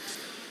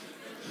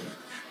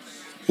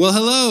Well,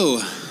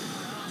 hello.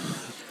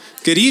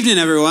 Good evening,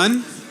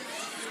 everyone.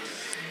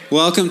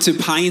 Welcome to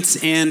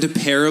Pints and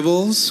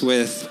Parables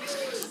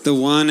with the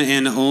one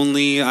and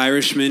only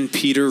Irishman,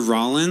 Peter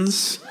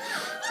Rollins.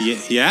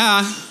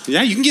 Yeah,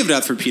 you can give it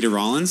up for Peter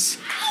Rollins.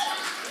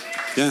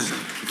 Yeah.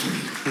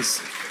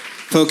 He's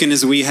poking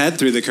his wee head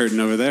through the curtain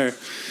over there.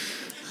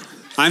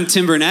 I'm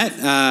Tim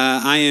Burnett.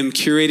 I am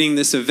curating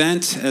this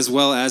event as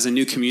well as a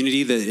new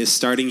community that is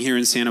starting here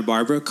in Santa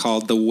Barbara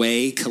called The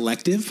Way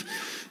Collective.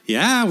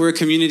 Yeah, we're a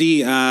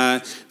community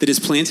that is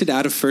planted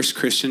out of First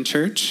Christian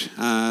Church,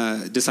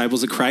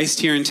 Disciples of Christ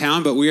here in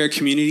town, but we are a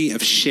community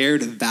of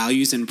shared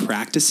values and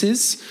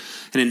practices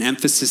and an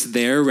emphasis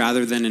there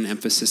rather than an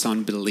emphasis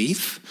on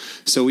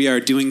belief. So we are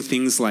doing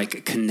things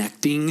like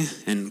connecting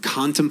and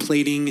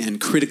contemplating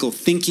and critical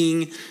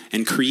thinking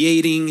and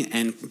creating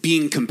and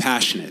being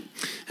compassionate.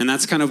 And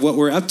that's kind of what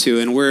we're up to.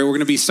 And we're going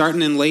to be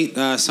starting in late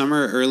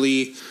summer,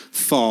 early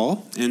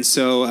fall. And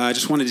so I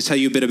just wanted to tell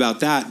you a bit about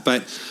that.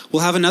 But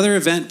we'll have another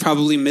event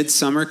probably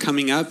midsummer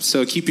coming up.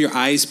 So keep your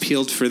eyes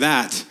peeled for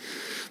that.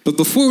 But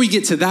before we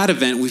get to that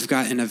event, we've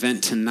got an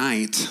event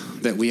tonight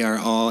that we are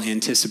all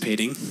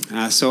anticipating.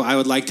 So I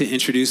would like to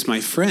introduce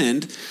my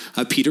friend,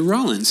 Peter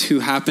Rollins,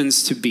 who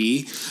happens to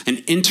be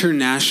an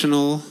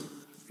international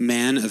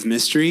man of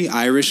mystery,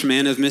 Irish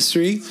man of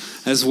mystery,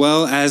 as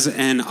well as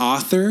an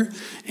author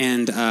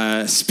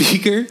and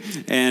speaker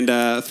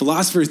and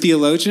philosopher,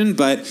 theologian.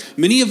 But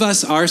many of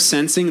us are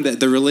sensing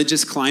that the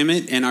religious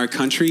climate in our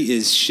country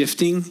is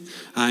shifting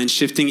and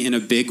shifting in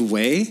a big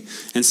way.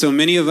 And so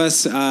many of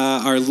us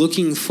are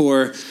looking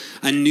for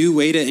a new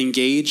way to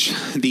engage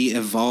the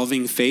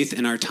evolving faith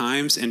in our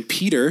times. And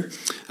Peter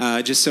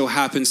just so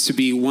happens to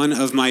be one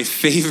of my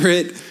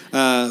favorite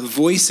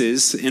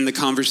voices in the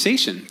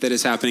conversation that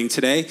is happening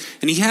today.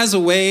 And he has a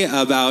way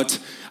about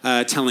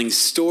telling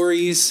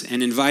stories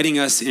and inviting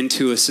us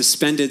into a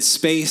suspended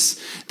space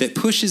that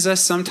pushes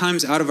us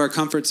sometimes out of our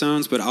comfort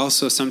zones, but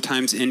also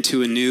sometimes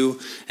into a new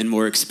and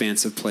more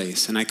expansive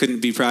place. And I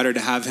couldn't be prouder to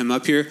have him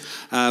up here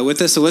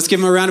with us. So let's give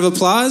him a round of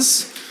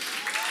applause.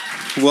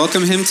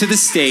 Welcome him to the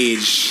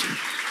stage.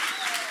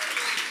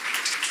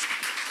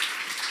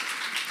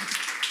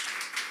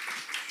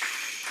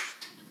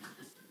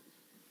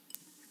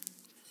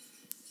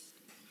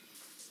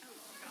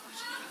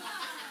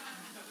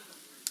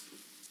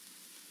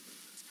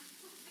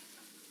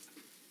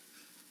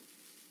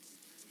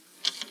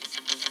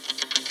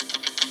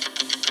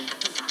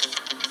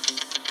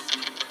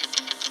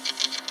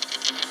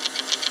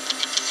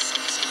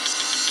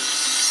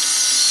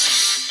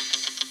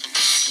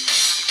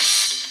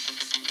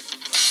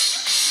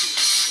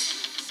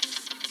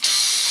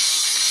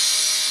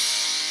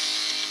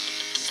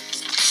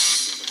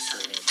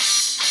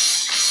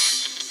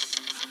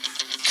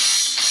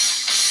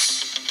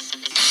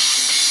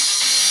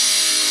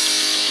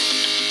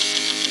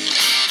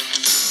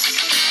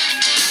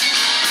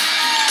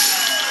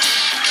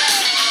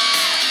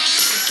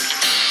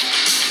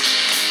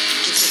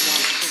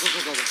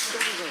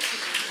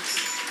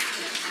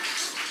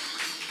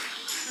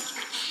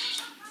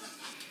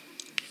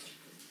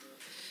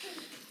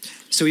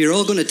 So you're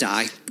all going to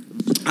die.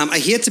 I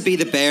hate to be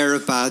the bearer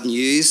of bad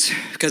news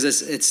because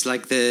it's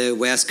like the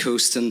West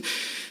Coast and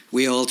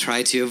we all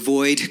try to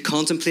avoid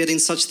contemplating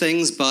such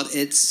things, but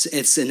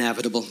it's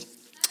inevitable.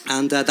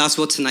 And that's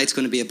what tonight's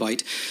going to be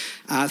about.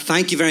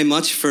 Thank you very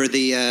much for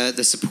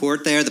the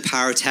support there, the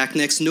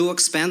pyrotechnics, no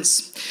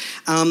expense.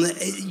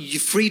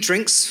 Free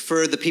drinks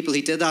for the people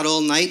who did that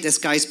all night. This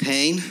guy's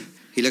paying.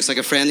 He looks like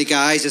a friendly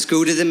guy. Just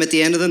go to them at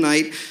the end of the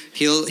night.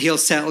 He'll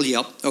settle you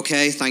up.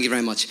 Okay, thank you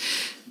very much.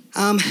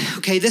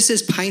 Okay, this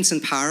is Pints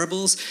and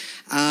Parables,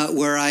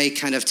 where I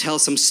kind of tell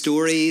some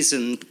stories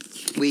and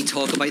we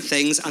talk about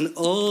things. And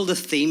all the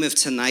theme of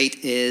tonight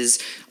is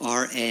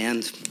our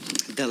end,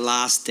 the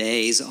last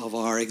days of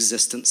our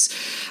existence.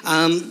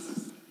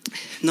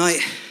 Now,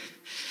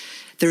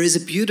 there is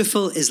a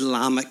beautiful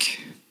Islamic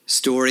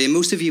story, and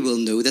most of you will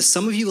know this.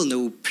 Some of you will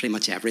know pretty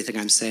much everything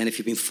I'm saying if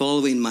you've been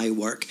following my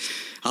work.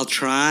 I'll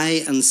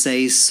try and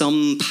say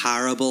some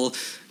parable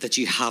that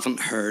you haven't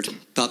heard,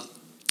 but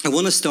I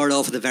want to start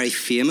off with a very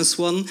famous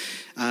one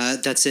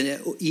that's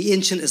an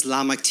ancient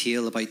Islamic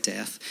tale about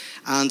death.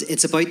 And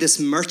it's about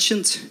this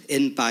merchant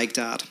in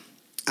Baghdad.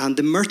 And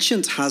the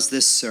merchant has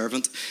this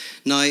servant.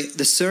 Now,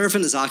 the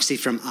servant is actually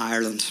from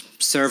Ireland.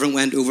 Servant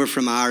went over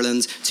from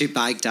Ireland to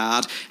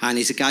Baghdad, and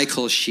he's a guy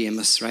called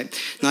Seamus, right?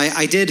 Now,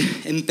 I did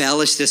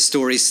embellish this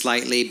story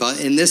slightly,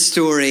 but in this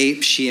story,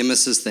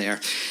 Seamus is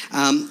there.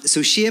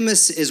 So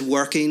Seamus is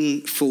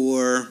working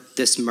for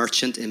this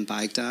merchant in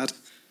Baghdad.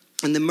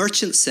 And the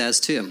merchant says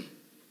to him,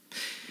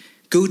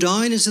 go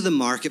down into the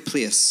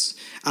marketplace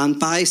and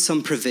buy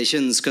some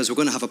provisions because we're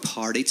going to have a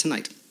party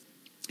tonight.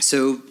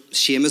 So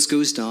Seamus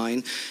goes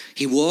down.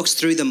 He walks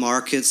through the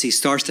markets. He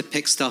starts to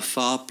pick stuff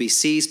up. He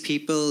sees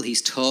people.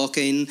 He's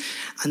talking.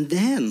 And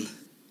then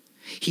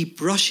he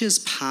brushes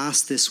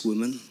past this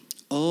woman,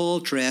 all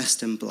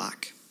dressed in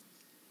black.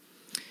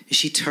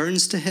 She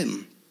turns to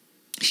him.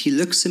 She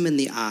looks him in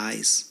the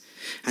eyes.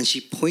 and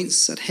she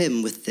points at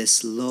him with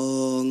this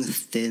long,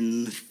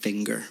 thin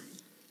finger.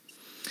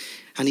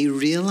 And he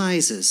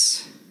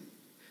realizes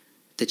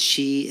that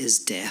she is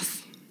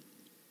death.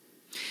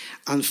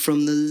 And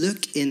from the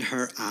look in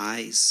her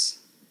eyes,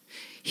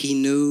 he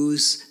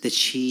knows that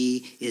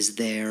she is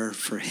there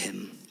for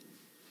him.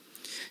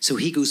 So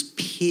he goes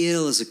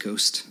pale as a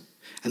ghost,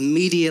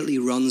 immediately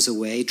runs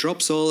away,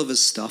 drops all of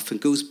his stuff, and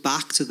goes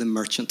back to the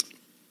merchant.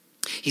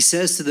 He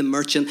says to the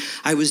merchant,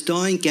 I was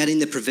down getting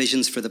the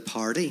provisions for the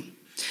party,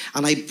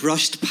 and I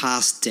brushed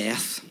past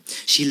death.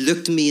 She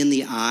looked me in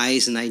the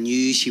eyes, and I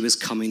knew she was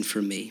coming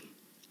for me.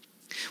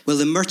 Well,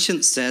 the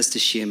merchant says to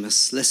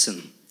Seamus,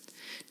 listen,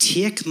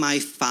 take my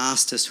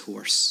fastest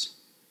horse.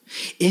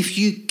 If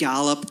you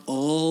gallop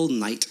all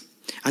night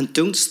and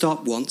don't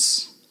stop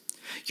once,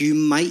 you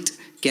might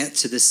get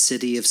to the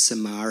city of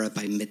Samara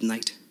by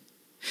midnight.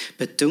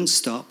 But don't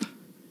stop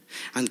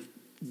and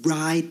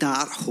ride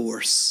that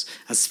horse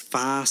as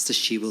fast as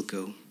she will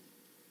go.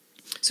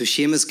 So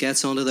Seamus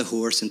gets onto the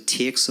horse and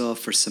takes off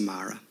for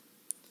Samara.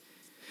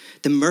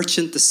 The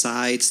merchant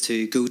decides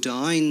to go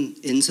down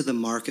into the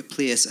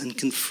marketplace and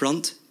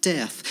confront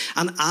Death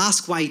and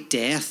ask why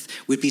Death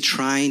would be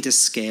trying to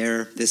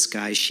scare this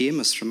guy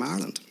Seamus from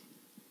Ireland.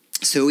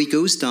 So he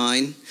goes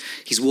down,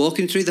 he's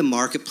walking through the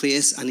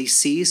marketplace, and he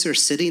sees her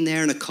sitting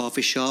there in a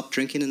coffee shop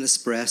drinking an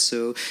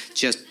espresso,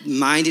 just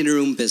minding her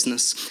own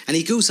business. And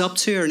he goes up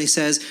to her and he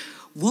says,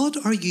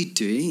 what are you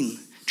doing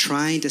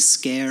trying to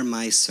scare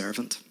my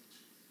servant?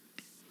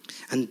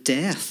 And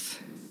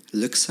Death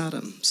looks at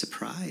him,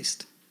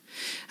 surprised,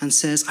 and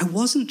says, I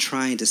wasn't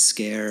trying to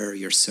scare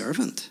your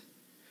servant.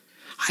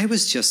 I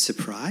was just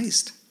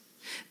surprised.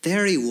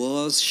 There he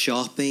was,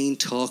 shopping,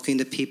 talking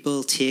to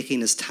people, taking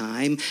his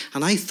time.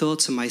 And I thought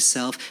to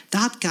myself,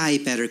 that guy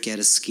better get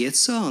his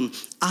skates on.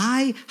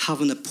 I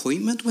have an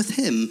appointment with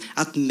him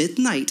at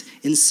midnight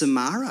in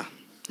Samara,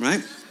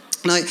 right?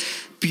 Now,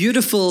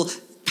 beautiful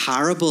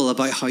parable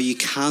about how you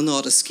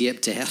cannot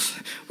escape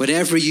death.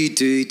 Whatever you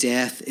do,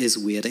 death is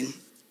waiting.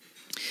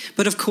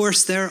 But of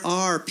course, there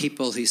are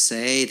people who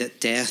say that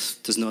death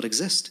does not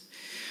exist.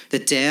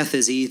 That death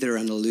is either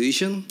an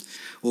illusion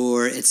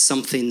or it's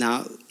something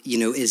that,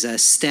 is a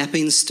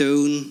stepping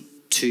stone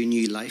to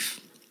new life.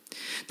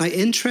 Now,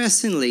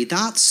 interestingly,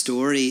 that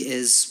story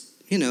is,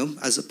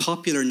 as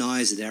popular now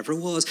as it ever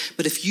was.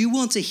 But if you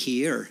want to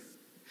hear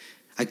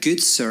a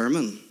good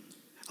sermon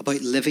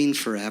about living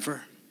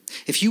forever,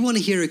 if you want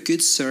to hear a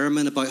good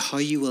sermon about how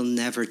you will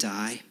never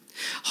die,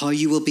 how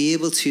you will be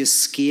able to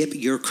escape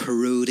your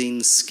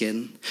corroding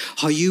skin,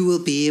 how you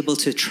will be able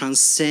to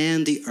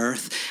transcend the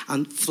earth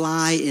and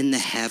fly in the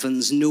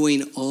heavens,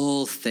 knowing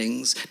all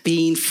things,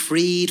 being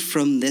freed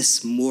from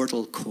this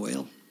mortal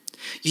coil.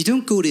 You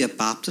don't go to a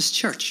Baptist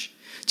church.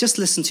 Just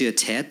listen to a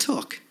TED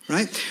Talk,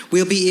 right?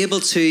 We'll be able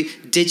to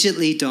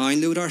digitally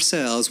download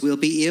ourselves. We'll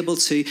be able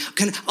to,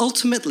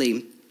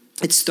 ultimately,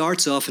 it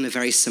starts off in a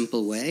very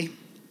simple way.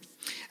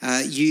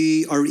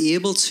 We are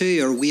able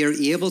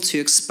to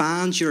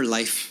expand your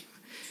life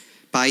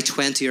by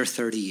 20 or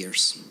 30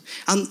 years.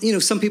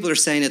 And, some people are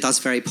saying that that's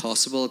very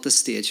possible at this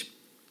stage.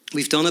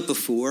 We've done it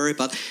before,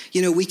 but,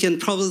 we can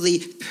probably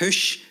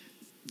push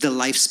the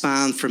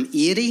lifespan from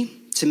 80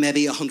 to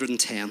maybe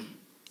 110,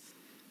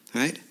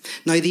 right?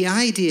 Now, the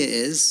idea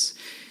is,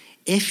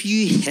 if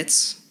you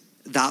hit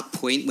that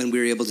point when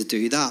we're able to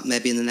do that,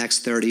 maybe in the next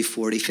 30,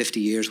 40, 50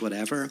 years,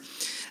 whatever,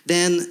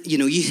 then,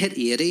 you hit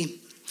 80.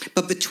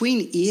 But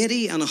between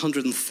 80 and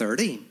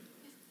 130,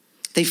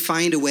 they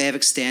find a way of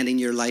extending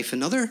your life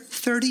another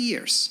 30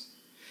 years,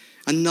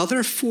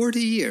 another 40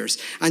 years,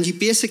 and you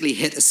basically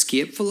hit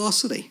escape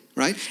velocity,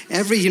 right?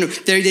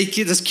 They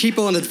just keep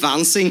on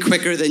advancing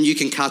quicker than you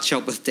can catch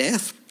up with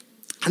death.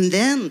 And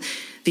then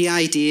the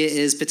idea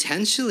is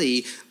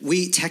potentially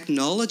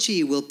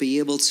technology will be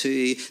able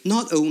to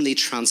not only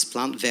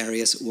transplant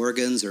various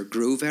organs or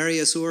grow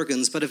various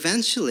organs, but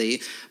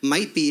eventually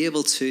might be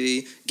able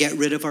to get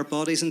rid of our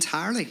bodies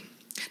entirely.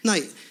 Now,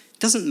 it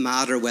doesn't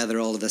matter whether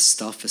all of this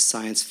stuff is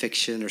science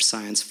fiction or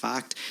science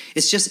fact.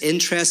 It's just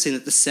interesting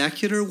that the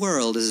secular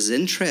world is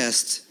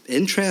as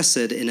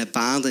interested in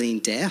abandoning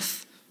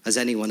death as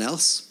anyone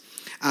else.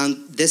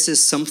 And this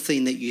is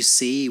something that you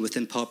see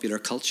within popular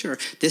culture,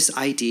 this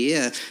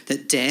idea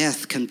that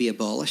death can be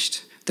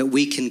abolished, that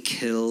we can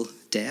kill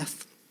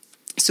death.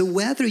 So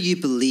whether you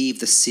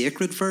believe the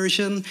sacred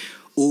version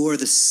or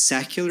the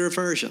secular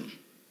version,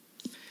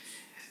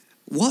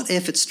 what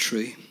if it's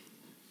true?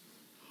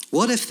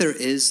 What if there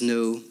is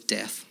no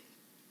death?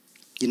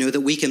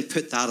 That we can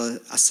put that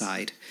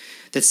aside,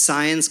 that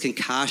science can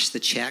cash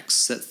the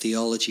checks that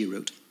theology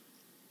wrote.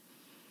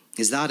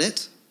 Is that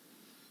it?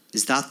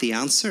 Is that the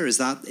answer? Is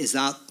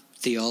that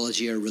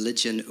theology or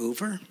religion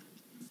over?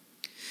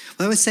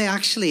 Well, I would say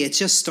actually it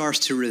just starts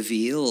to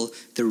reveal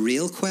the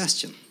real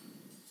question.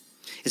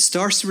 It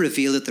starts to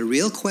reveal that the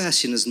real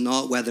question is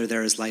not whether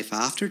there is life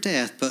after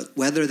death, but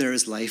whether there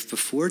is life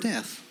before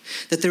death.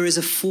 That there is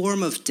a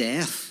form of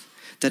death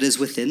that is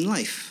within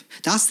life.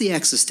 That's the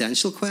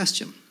existential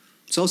question.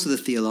 It's also the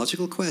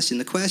theological question,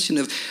 the question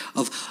of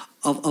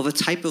a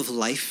type of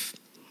life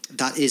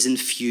that is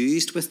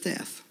infused with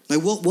death. Now,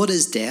 what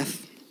is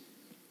death?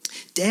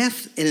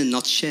 Death, in a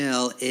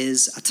nutshell,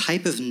 is a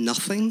type of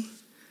nothing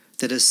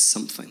that is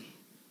something.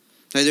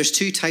 Now, there's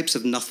two types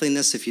of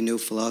nothingness, if you know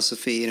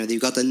philosophy.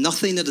 You've got the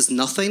nothing that is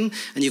nothing,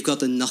 and you've got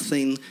the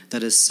nothing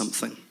that is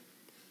something.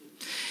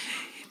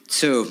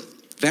 So,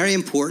 very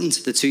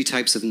important, the two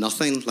types of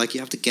nothing. Like,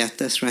 you have to get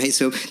this, right?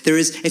 So,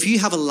 if you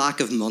have a lack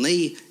of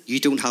money, you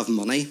don't have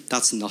money.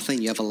 That's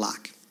nothing. You have a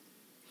lack.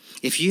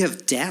 If you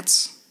have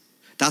debts,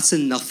 that's a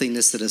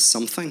nothingness that is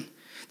something.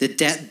 The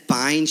debt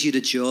binds you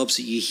to jobs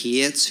that you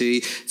hate,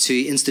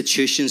 to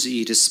institutions that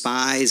you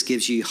despise,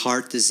 gives you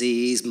heart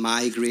disease,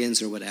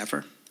 migraines, or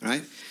whatever,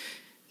 right?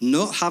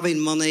 Not having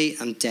money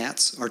and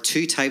debt are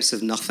two types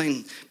of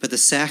nothing, but the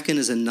second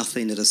is a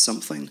nothing that is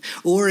something.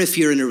 Or if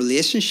you're in a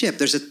relationship,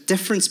 there's a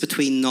difference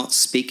between not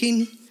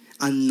speaking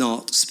and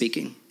not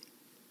speaking.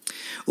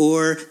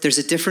 Or there's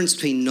a difference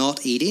between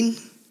not eating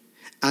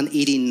and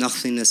eating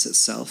nothingness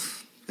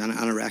itself,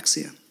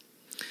 anorexia.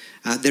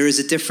 There is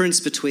a difference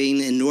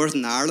between, in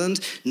Northern Ireland,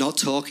 not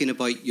talking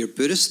about your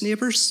Buddhist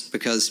neighbours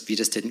because you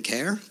just didn't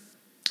care.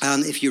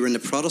 And if you're in the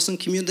Protestant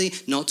community,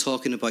 not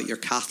talking about your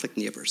Catholic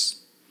neighbours.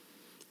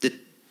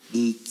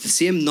 The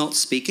same not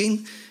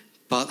speaking,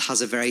 but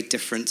has a very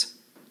different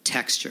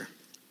texture.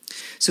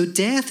 So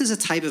death is a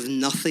type of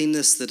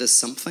nothingness that is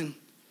something.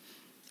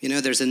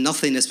 There's a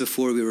nothingness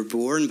before we were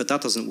born, but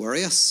that doesn't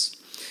worry us.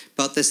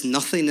 But this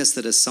nothingness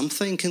that is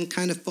something can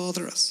kind of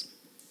bother us.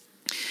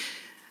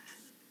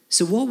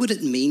 So what would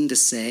it mean to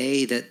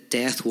say that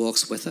death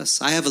walks with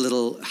us? I have a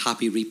little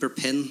Happy Reaper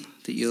pin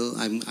that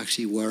I'm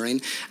actually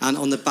wearing. And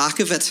on the back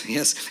of it,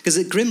 yes, because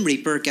the Grim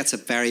Reaper gets a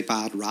very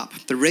bad rap.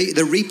 The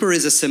Reaper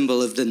is a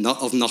symbol of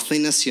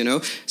nothingness,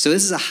 So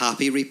this is a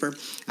Happy Reaper.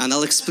 And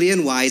I'll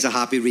explain why it's a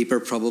Happy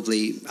Reaper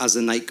probably as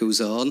the night goes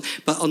on.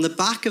 But on the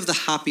back of the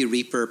Happy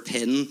Reaper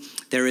pin,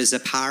 there is a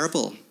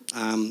parable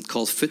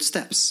called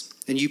Footsteps.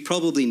 And you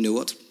probably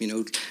know it.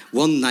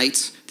 One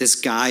night, this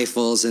guy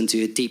falls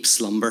into a deep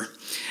slumber.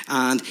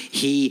 And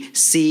he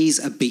sees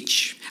a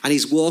beach. And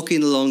he's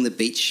walking along the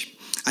beach.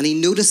 And he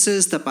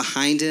notices that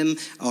behind him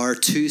are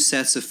two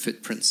sets of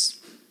footprints.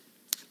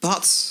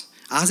 But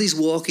as he's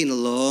walking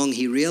along,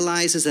 he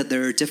realizes that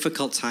there are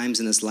difficult times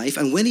in his life.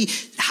 And when he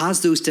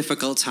has those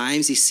difficult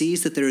times, he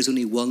sees that there is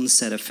only one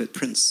set of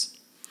footprints.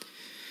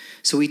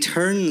 So he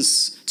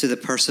turns to the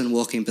person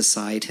walking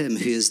beside him,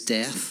 who is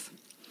Death,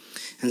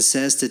 and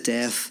says to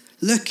Death,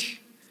 "Look,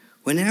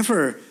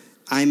 whenever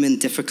I'm in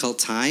difficult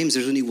times,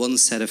 there's only one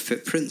set of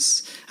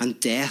footprints." And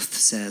Death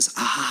says,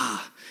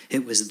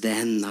 it was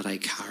then that I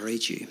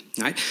carried you.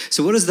 Right?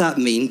 So what does that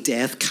mean,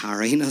 death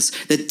carrying us?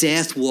 That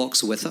death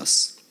walks with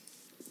us.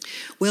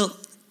 Well,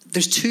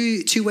 there's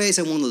two ways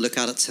I want to look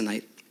at it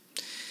tonight.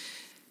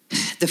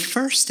 The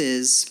first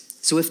is,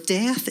 so if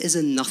death is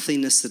a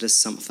nothingness that is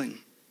something,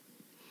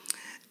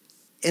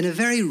 in a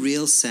very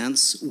real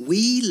sense,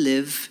 we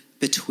live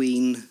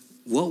between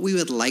what we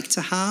would like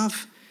to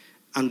have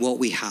and what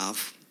we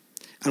have.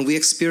 And we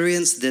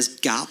experience this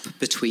gap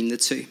between the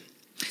two.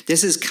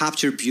 This is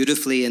captured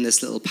beautifully in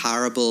this little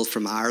parable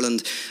from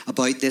Ireland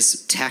about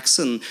this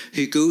Texan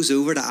who goes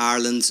over to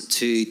Ireland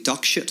to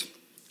duck shoot.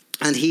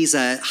 And he's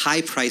a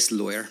high-priced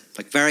lawyer,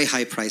 like very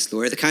high-priced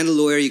lawyer. The kind of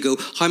lawyer you go,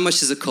 how much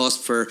does it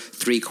cost for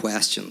 3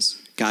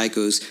 questions? Guy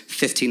goes,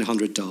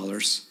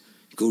 $1,500.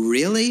 You go,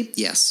 really?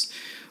 Yes.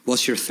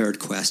 What's your third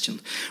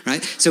question?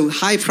 Right? So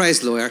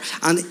high-priced lawyer.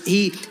 And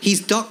he's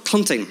duck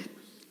hunting.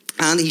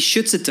 And he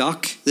shoots a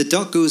duck. The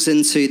duck goes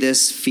into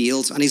this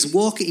field, and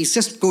he's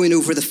just going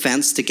over the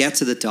fence to get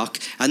to the duck.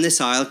 And this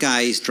oil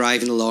guy is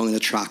driving along in a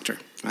tractor,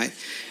 right?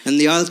 And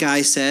the oil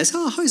guy says,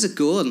 how's it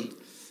going?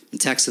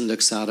 And Texan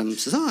looks at him and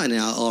says,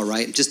 no, all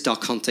right, just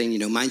duck hunting,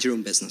 mind your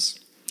own business.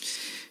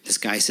 This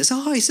guy says,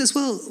 he says,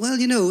 well,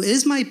 it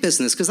is my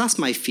business because that's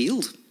my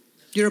field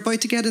you're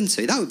about to get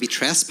into. That would be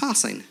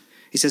trespassing.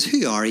 He says,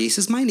 who are you? He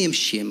says, my name's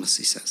Seamus,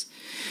 he says.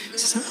 He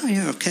says,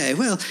 yeah, okay.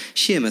 Well,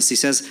 Seamus, he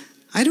says,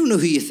 I don't know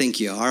who you think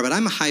you are, but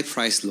I'm a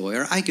high-priced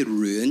lawyer. I could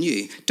ruin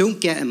you.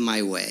 Don't get in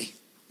my way.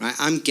 Right?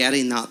 I'm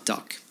getting that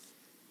duck.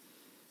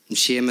 And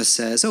Seamus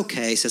says,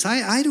 okay. He says,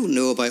 I don't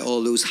know about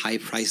all those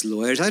high-priced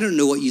lawyers. I don't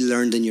know what you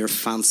learned in your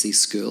fancy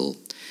school.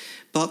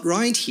 But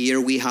round here,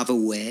 we have a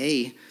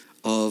way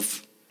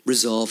of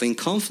resolving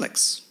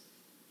conflicts.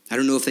 I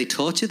don't know if they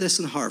taught you this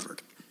in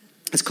Harvard.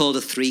 It's called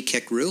a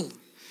 3-kick rule.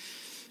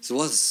 So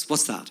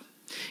what's that?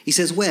 He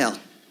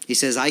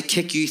says, I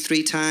kick you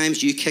 3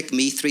 times, you kick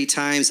me 3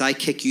 times, I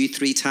kick you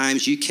 3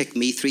 times, you kick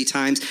me 3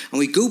 times, and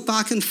we go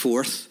back and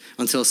forth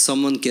until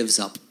someone gives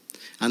up,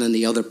 and then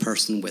the other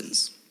person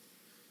wins.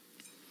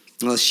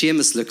 Well,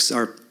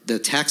 the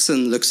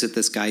Texan looks at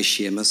this guy,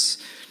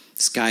 Seamus.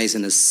 This guy's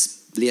in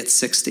his late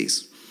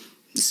 60s.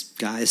 This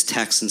guy is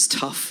Texan's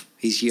tough.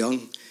 He's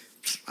young.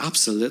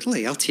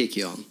 Absolutely, I'll take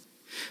you on.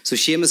 So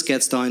Seamus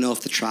gets down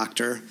off the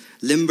tractor,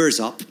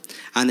 limbers up,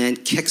 and then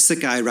kicks the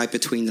guy right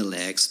between the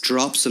legs,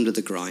 drops him to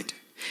the ground,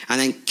 and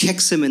then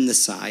kicks him in the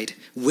side,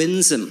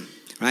 wins him,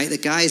 right? The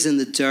guy's in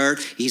the dirt,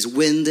 he's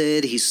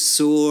winded, he's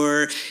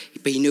sore,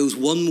 but he knows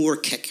one more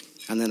kick,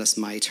 and then it's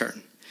my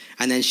turn.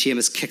 And then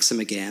Seamus kicks him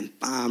again,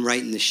 bam,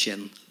 right in the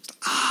shin.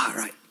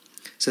 Right.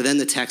 So then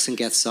the Texan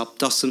gets up,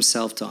 dusts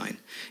himself down.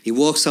 He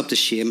walks up to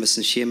Seamus,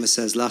 and Seamus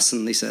says,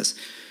 listen, he says,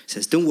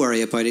 don't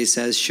worry about it. He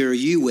says, sure,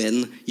 you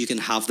win, you can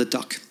have the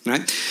duck,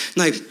 right?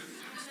 Now,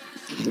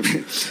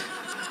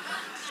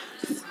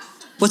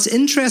 what's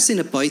interesting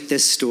about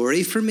this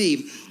story for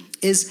me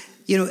is,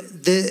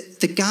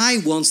 the guy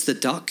wants the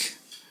duck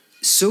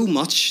so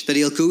much that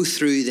he'll go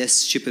through this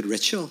stupid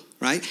ritual,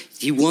 right?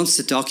 He wants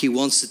the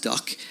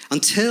duck,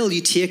 until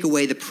you take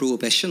away the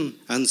prohibition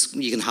and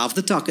you can have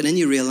the duck, and then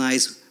you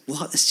realize,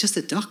 what? It's just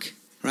a duck,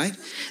 right?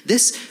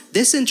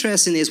 This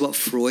interestingly is what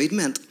Freud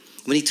meant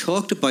when he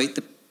talked about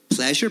the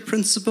pleasure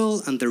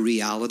principle and the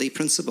reality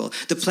principle.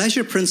 The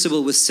pleasure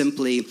principle was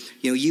simply,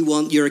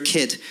 you're a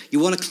kid, you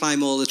want to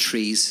climb all the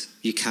trees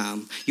you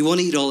can, you want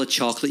to eat all the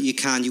chocolate you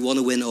can, you want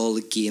to win all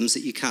the games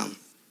that you can,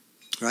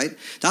 right?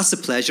 That's the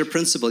pleasure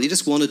principle. You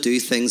just want to do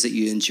things that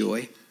you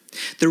enjoy.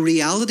 The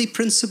reality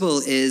principle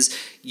is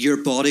your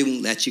body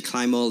won't let you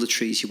climb all the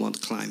trees you want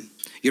to climb.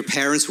 Your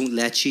parents won't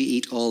let you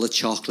eat all the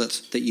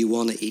chocolate that you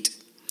want to eat.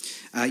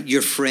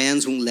 Your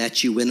friends won't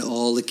let you win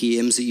all the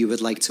games that you would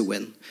like to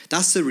win.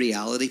 That's the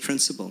reality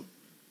principle.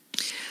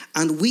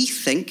 And we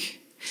think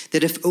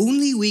that if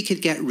only we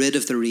could get rid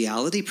of the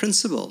reality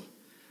principle,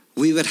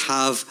 we would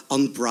have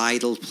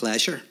unbridled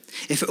pleasure.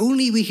 If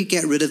only we could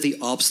get rid of the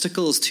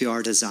obstacles to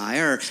our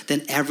desire,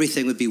 then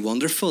everything would be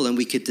wonderful and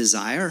we could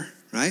desire,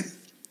 right?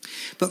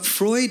 But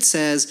Freud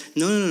says,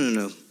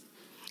 no.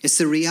 It's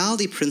the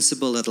reality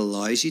principle that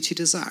allows you to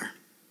desire,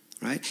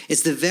 right?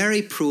 It's the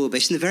very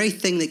prohibition, the very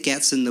thing that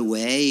gets in the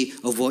way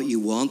of what you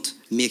want,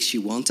 makes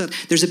you want it.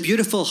 There's a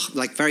beautiful,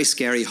 very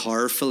scary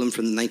horror film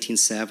from the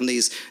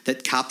 1970s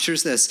that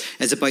captures this.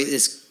 It's about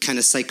this kind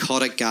of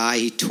psychotic guy.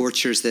 He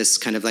tortures this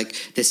kind of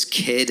this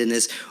kid in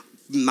this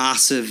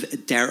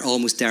massive,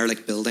 almost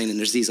derelict building, and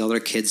there's these other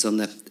kids in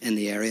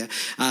the area.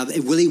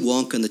 Willy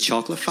Wonka and the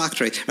Chocolate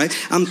Factory, right?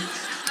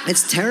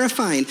 It's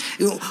terrifying.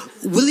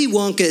 Willy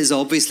Wonka is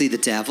obviously the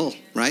devil,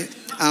 right?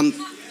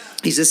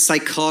 He's a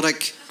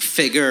psychotic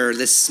figure,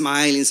 this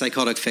smiling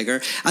psychotic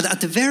figure. And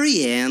at the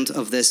very end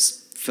of this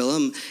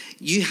film,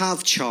 you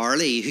have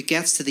Charlie who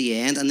gets to the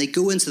end and they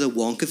go into the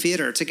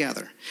Wonkavator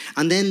together.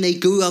 And then they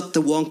go up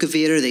the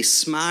Wonkavator, they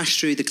smash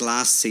through the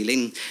glass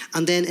ceiling.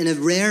 And then in a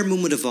rare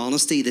moment of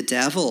honesty, the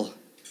devil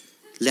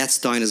lets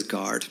down his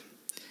guard.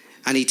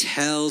 And he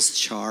tells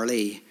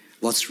Charlie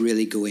what's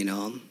really going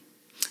on.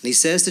 And he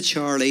says to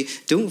Charlie,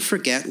 don't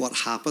forget what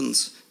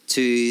happened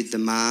to the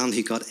man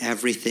who got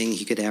everything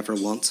he could ever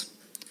want.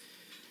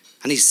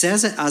 And he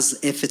says it as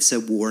if it's a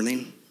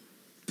warning,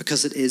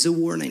 because it is a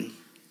warning.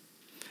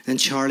 And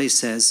Charlie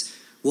says,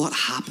 what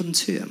happened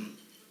to him?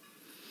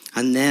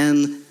 And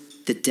then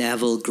the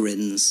devil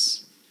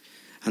grins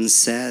and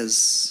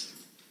says,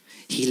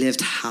 he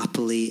lived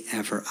happily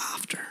ever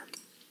after.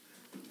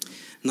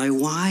 Now,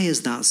 why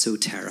is that so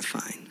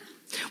terrifying?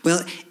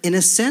 Well, in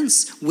a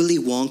sense, Willy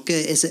Wonka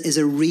is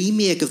a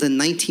remake of the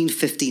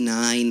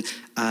 1959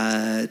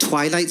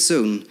 Twilight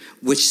Zone,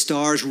 which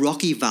stars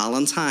Rocky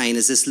Valentine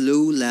as this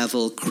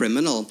low-level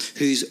criminal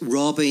who's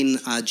robbing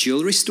a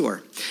jewelry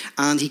store.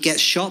 And he gets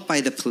shot by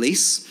the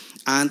police,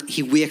 and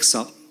he wakes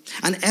up.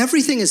 And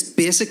everything is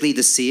basically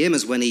the same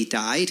as when he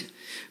died,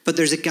 but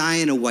there's a guy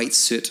in a white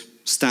suit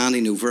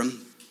standing over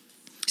him.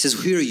 He says,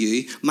 who are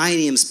you? My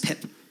name's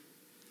Pip.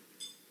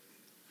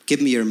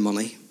 Give me your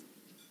money.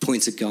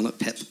 Points a gun at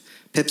Pip.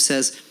 Pip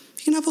says,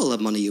 you can have all the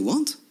money you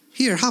want.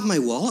 Here, have my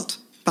wallet.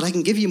 But I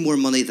can give you more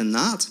money than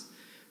that.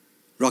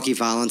 Rocky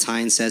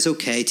Valentine says,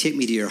 okay, take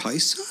me to your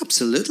house.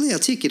 Absolutely, I'll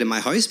take you to my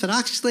house, but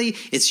actually,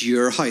 it's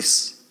your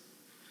house.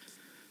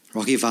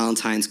 Rocky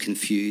Valentine's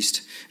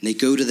confused. And they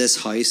go to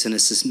this house, and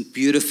it's this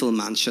beautiful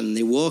mansion.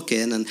 They walk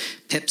in, and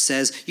Pip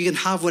says, you can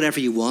have whatever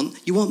you want.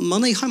 You want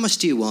money? How much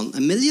do you want?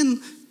 $1 million?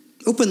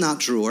 Open that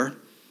drawer.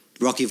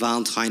 Rocky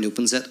Valentine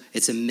opens it.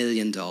 It's $1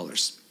 million.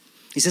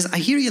 He says, I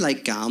hear you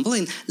like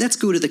gambling. Let's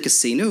go to the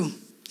casino.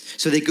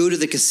 So they go to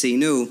the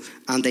casino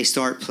and they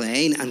start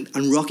playing,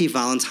 and Rocky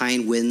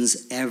Valentine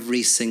wins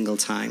every single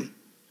time.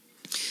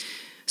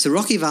 So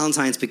Rocky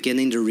Valentine's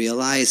beginning to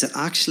realize that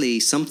actually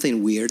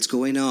something weird's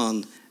going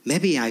on.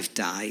 Maybe I've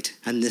died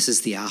and this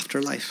is the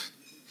afterlife.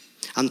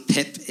 And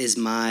Pip is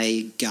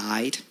my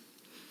guide.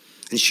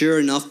 And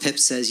sure enough, Pip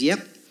says,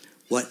 yep,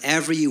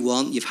 whatever you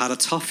want. You've had a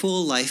tough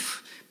old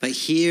life, but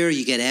here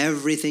you get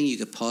everything you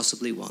could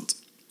possibly want.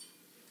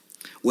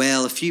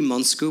 Well, a few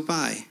months go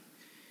by,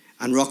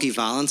 and Rocky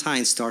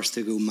Valentine starts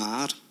to go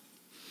mad.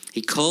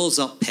 He calls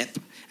up Pip,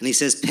 and he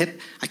says, Pip,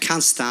 I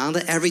can't stand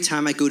it. Every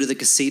time I go to the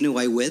casino,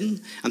 I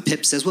win. And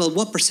Pip says, well,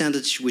 what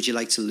percentage would you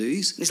like to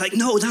lose? And he's like,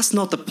 no, that's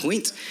not the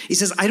point. He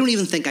says, I don't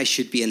even think I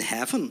should be in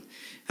heaven.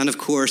 And of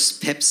course,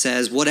 Pip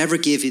says, whatever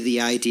gave you the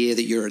idea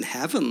that you're in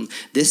heaven,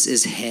 this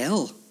is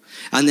hell.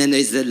 And then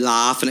there's the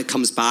laugh, and it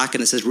comes back,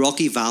 and it says,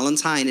 Rocky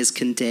Valentine is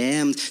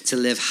condemned to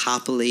live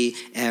happily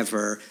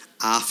ever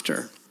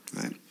after.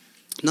 Right.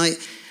 Now,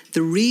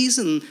 the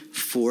reason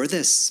for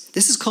this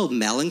is called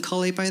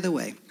melancholy, by the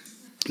way.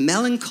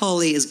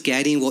 Melancholy is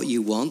getting what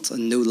you want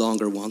and no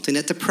longer wanting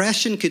it.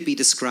 Depression could be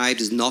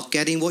described as not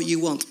getting what you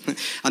want,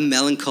 and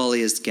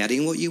melancholy is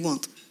getting what you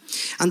want.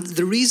 And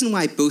the reason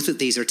why both of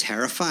these are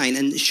terrifying,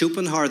 and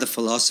Schopenhauer, the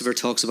philosopher,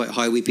 talks about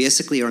how we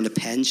basically are on a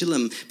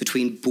pendulum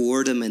between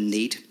boredom and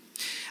need,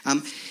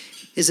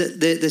 is that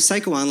the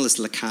psychoanalyst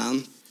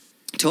Lacan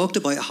talked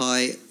about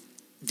how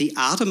the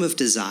atom of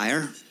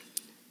desire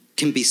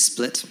can be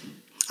split.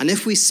 And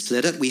if we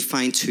split it, we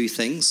find two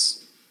things.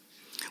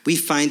 We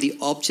find the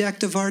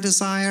object of our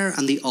desire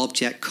and the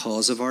object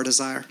cause of our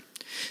desire.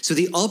 So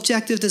the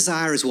object of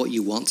desire is what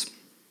you want.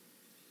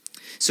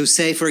 So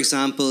say, for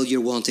example,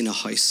 you're wanting a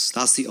house.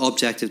 That's the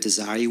object of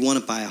desire. You want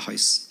to buy a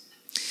house.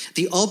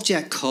 The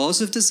object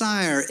cause of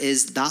desire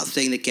is that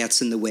thing that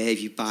gets in the way of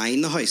you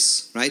buying the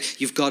house, right?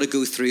 You've got to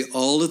go through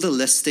all of the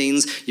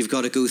listings. You've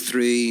got to go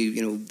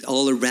through,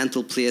 all the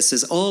rental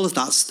places, all of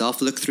that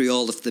stuff, look through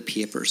all of the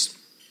papers.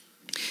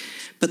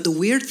 But the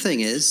weird thing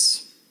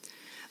is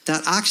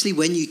that actually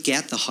when you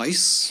get the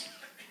house,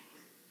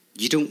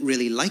 you don't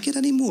really like it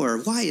anymore.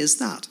 Why is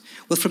that?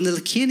 Well, from the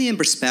Lacanian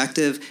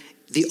perspective,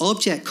 the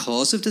object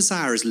cause of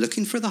desire is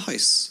looking for the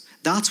house.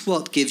 That's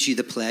what gives you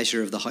the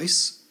pleasure of the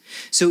house.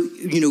 So,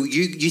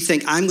 you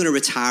think, I'm going to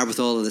retire with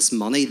all of this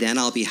money, then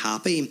I'll be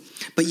happy.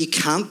 But you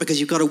can't, because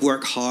you've got to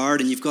work hard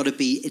and you've got to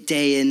be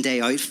day in, day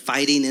out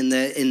fighting in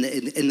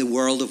the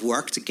world of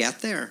work to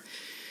get there.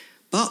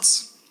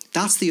 But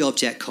that's the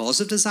object cause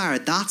of desire.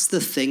 That's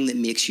the thing that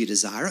makes you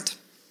desire it.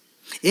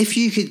 If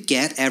you could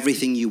get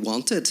everything you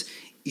wanted,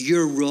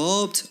 you're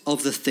robbed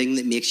of the thing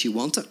that makes you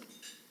want it.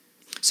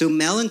 So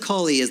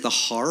melancholy is the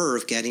horror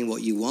of getting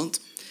what you want,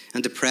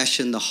 and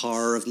depression the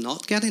horror of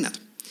not getting it.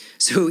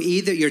 So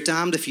either you're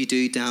damned if you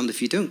do, damned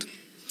if you don't.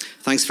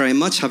 Thanks very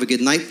much. Have a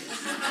good night.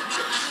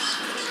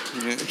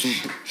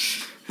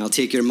 I'll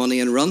take your money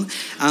and run.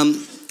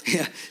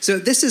 So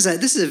this is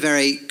a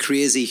very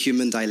crazy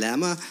human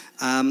dilemma.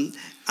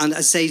 And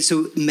I say,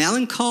 so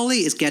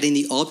melancholy is getting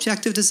the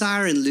object of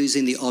desire and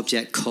losing the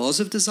object cause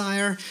of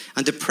desire.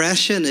 And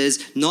depression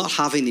is not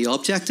having the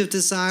object of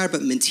desire,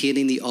 but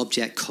maintaining the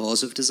object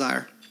cause of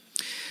desire.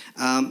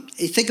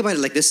 You think about it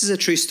like this is a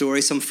true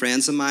story. Some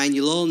friends of mine,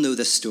 you'll all know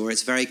this story.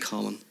 It's very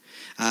common.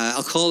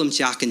 I'll call them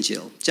Jack and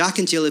Jill. Jack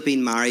and Jill have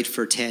been married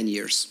for 10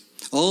 years.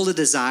 All the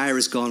desire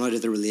has gone out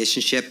of the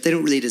relationship. They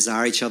don't really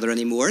desire each other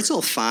anymore. It's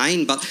all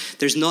fine, but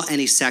there's not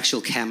any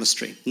sexual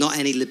chemistry, not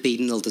any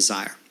libidinal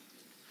desire.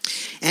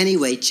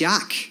 Anyway,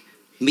 Jack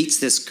meets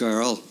this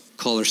girl,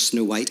 call her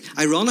Snow White.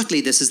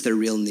 Ironically, this is their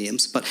real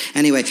names. But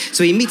anyway,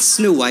 so he meets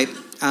Snow White,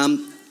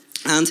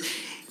 and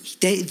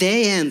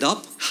they end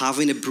up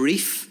having a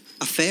brief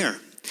affair.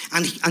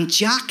 And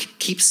Jack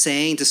keeps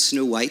saying to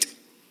Snow White,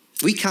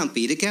 we can't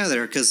be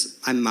together because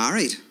I'm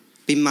married.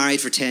 Been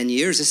married for 10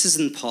 years. This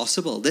isn't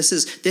possible. This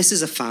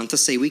is a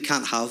fantasy. We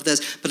can't have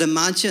this. But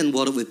imagine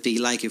what it would be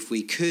like if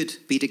we could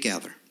be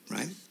together,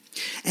 right?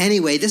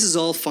 Anyway, this is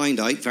all found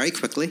out very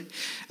quickly,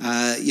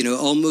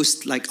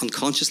 almost like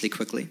unconsciously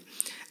quickly.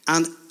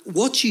 And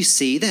what you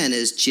see then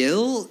is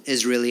Jill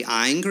is really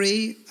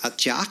angry at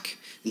Jack,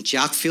 and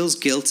Jack feels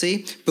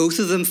guilty. Both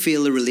of them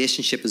feel the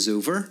relationship is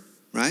over,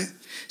 right?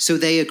 So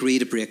they agree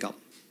to break up.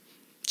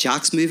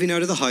 Jack's moving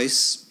out of the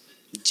house.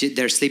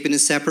 They're sleeping in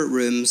separate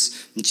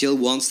rooms, and Jill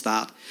wants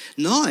that.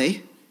 Now,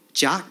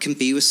 Jack can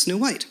be with Snow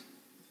White.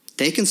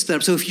 They can split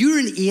up. So if you're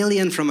an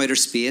alien from outer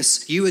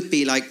space, you would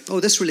be like,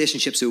 oh, this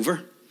relationship's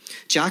over.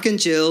 Jack and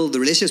Jill, the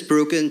relationship's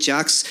broken.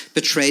 Jack's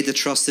betrayed the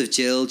trust of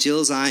Jill.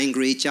 Jill's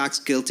angry. Jack's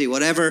guilty,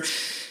 whatever.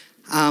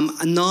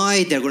 And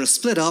now they're going to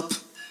split up.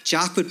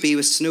 Jack would be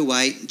with Snow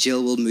White.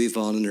 Jill will move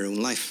on in her own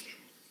life.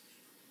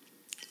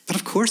 But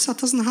of course that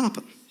doesn't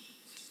happen.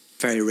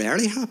 Very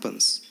rarely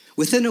happens.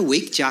 Within a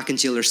week, Jack and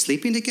Jill are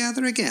sleeping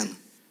together again.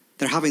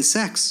 They're having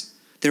sex.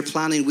 They're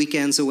planning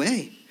weekends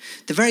away.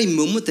 The very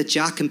moment that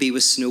Jack can be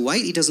with Snow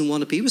White, he doesn't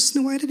want to be with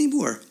Snow White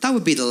anymore. That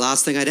would be the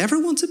last thing I'd ever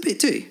want to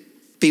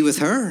be with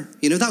her.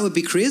 That would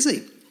be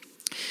crazy.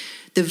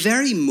 The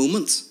very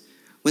moment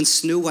when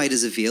Snow White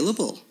is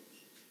available,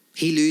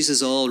 he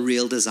loses all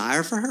real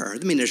desire for her. I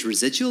mean, there's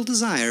residual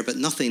desire, but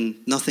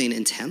nothing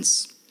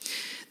intense.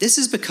 This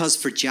is because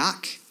for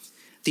Jack,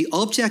 the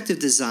object of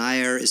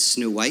desire is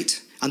Snow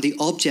White, and the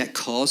object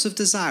cause of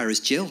desire is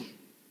Jill.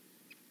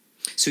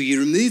 So you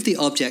remove the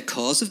object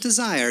cause of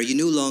desire, you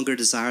no longer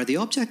desire the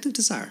object of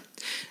desire.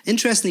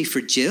 Interestingly,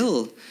 for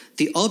Jill,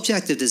 the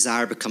object of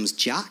desire becomes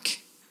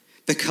Jack,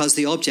 because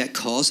the object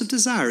cause of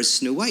desire is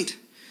Snow White.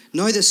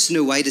 Now that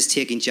Snow White is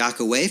taking Jack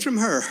away from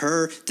her,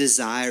 her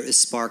desire is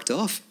sparked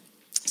off.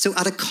 So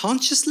at a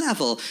conscious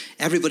level,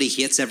 everybody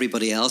hates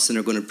everybody else and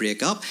are going to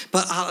break up.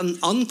 But at an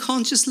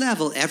unconscious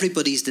level,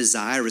 everybody's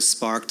desire is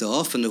sparked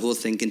off and the whole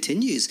thing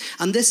continues.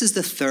 And this is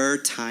the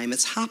third time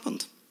it's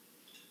happened.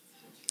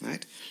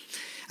 Right?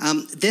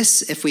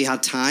 This, if we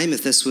had time,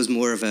 if this was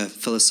more of a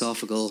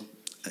philosophical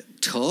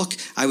talk,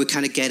 I would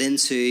kind of get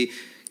into,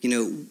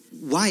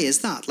 why is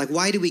that? Like,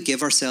 why do we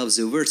give ourselves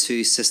over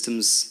to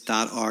systems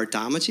that are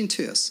damaging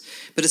to us?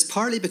 But it's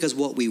partly because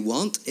what we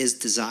want is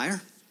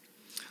desire.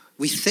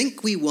 We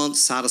think we want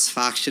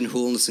satisfaction,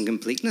 wholeness, and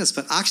completeness,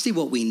 but actually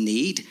what we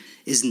need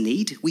is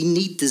need. We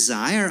need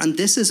desire, and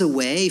this is a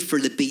way for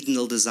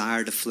libidinal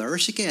desire to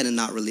flourish again in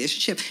that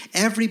relationship.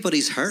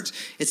 Everybody's hurt.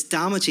 It's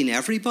damaging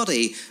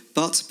everybody,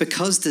 but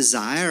because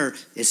desire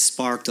is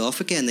sparked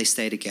off again, they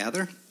stay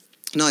together.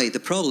 Now, the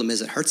problem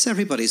is it hurts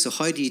everybody, so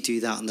how do you do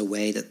that in a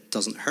way that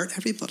doesn't hurt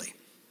everybody?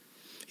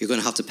 You're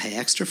going to have to pay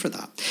extra for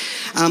that.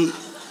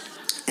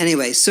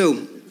 Anyway,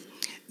 so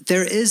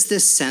there is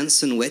this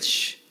sense in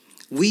which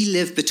we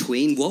live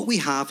between what we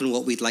have and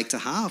what we'd like to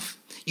have.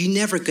 You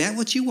never get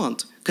what you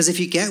want, because if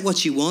you get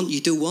what you want,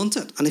 you don't want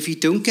it. And if you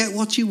don't get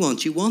what you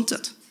want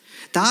it.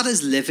 That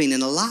is living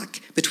in a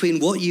lack between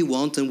what you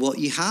want and what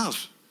you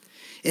have.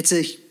 It's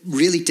a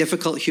really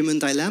difficult human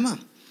dilemma.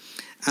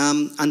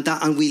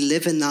 And we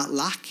live in that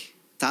lack,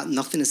 that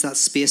nothingness, that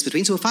space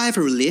between. So if I have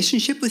a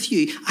relationship with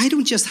you, I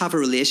don't just have a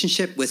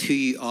relationship with who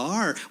you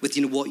are, with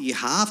what you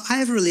have. I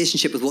have a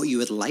relationship with what you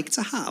would like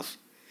to have,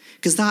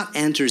 because that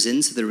enters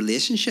into the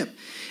relationship.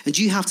 And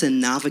you have to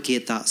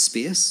navigate that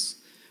space,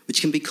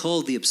 which can be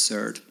called the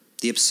absurd.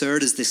 The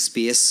absurd is the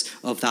space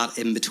of that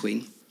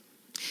in-between.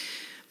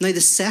 Now, the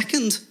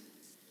second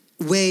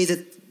way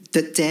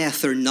that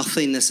death or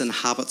nothingness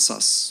inhabits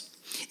us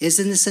is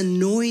in this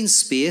annoying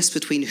space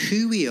between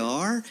who we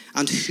are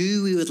and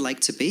who we would like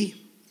to be.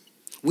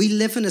 We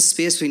live in a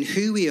space between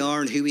who we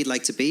are and who we'd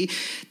like to be.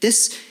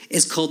 This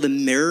is called the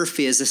mirror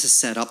phase. This is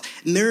set up.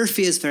 Mirror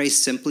phase, very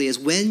simply, is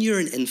when you're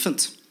an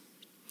infant,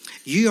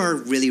 you are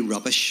really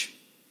rubbish.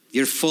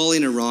 You're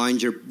falling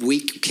around, you're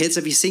weak. Kids,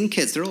 have you seen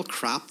kids? They're all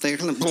crap. They're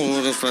kind of,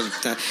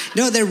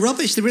 no, they're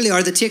rubbish. They really are.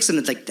 It takes them,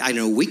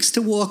 weeks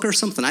to walk or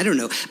something. I don't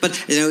know.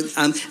 But,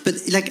 but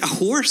like a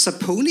horse, a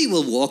pony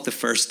will walk the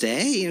first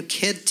day.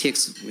 Kid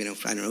takes,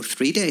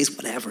 3 days,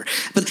 whatever.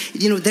 But,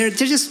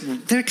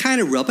 they're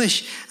kind of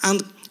rubbish.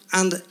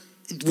 And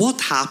what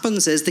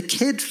happens is the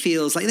kid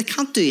feels like they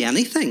can't do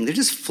anything. They're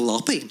just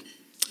floppy.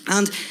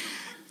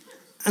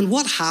 And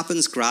what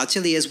happens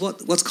gradually is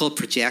what's called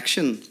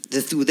projection.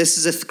 This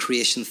is a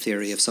creation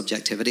theory of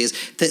subjectivity, is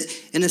that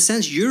in a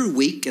sense you're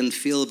weak and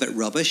feel a bit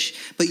rubbish,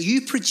 but you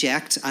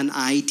project an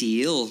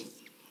ideal.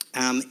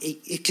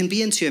 It can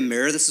be into a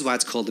mirror. This is why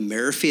it's called the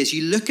mirror phase.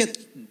 You look at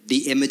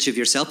the image of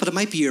yourself, but it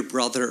might be your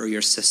brother or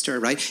your sister,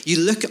 right? You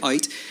look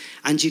out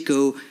and you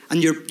go,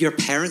 and your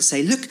parents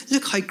say,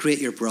 look how great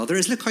your brother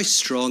is. Look how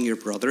strong your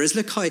brother is.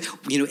 Look how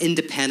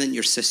independent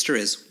your sister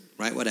is,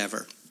 right?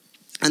 Whatever.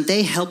 And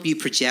they help you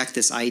project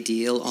this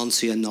ideal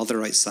onto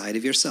another outside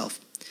of yourself.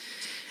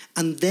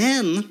 And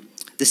then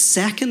the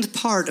second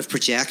part of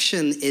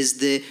projection is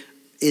the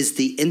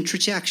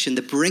introjection,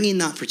 the bringing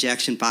that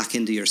projection back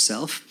into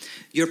yourself.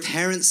 Your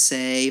parents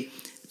say,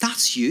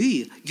 that's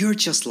you. You're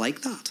just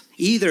like that.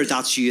 Either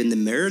that's you in the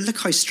mirror, look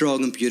how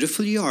strong and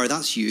beautiful you are,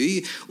 that's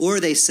you. Or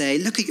they say,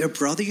 look at your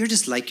brother, you're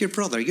just like your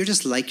brother, you're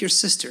just like your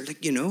sister,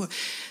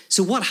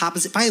 So what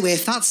happens, by the way,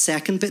 if that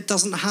second bit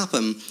doesn't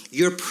happen,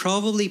 you're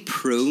probably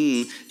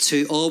prone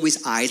to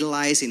always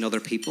idolizing other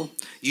people.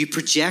 You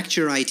project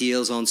your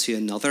ideals onto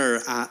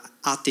another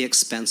at the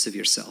expense of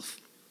yourself,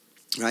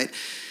 right?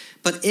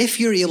 But if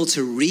you're able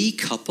to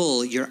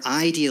recouple your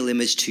ideal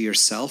image to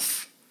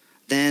yourself,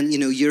 then,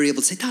 you're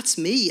able to say, that's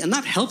me. And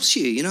that helps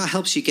you. It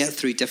helps you get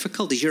through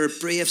difficulties. You're a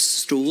brave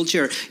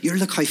soldier.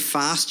 Look how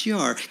fast you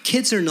are.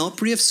 Kids are not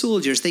brave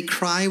soldiers. They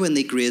cry when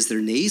they graze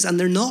their knees, and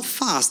they're not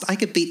fast. I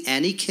could beat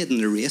any kid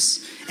in a race.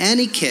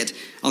 Any kid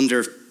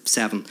under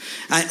 7.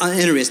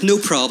 In a race, no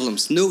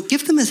problems. No,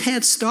 give them a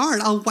head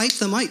start. I'll wipe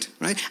them out,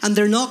 right? And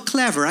they're not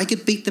clever. I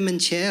could beat them in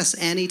chess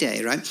any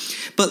day, right?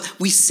 But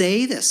we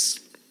say this.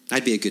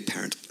 I'd be a good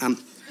parent.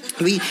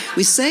 We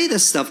say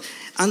this stuff,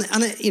 and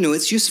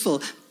it's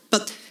useful.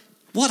 But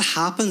what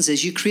happens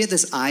is you create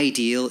this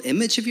ideal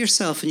image of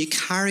yourself and you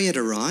carry it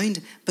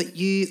around, but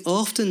you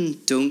often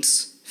don't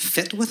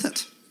fit with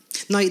it.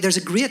 Now, there's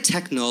a great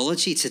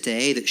technology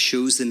today that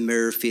shows the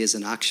mirror phase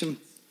in action,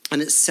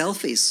 and it's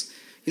selfies.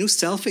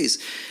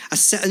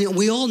 Selfies.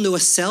 We all know a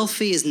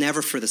selfie is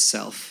never for the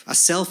self. A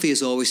selfie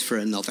is always for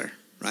another,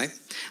 right?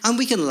 And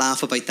we can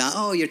laugh about that.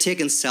 Oh, you're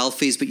taking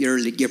selfies, but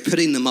you're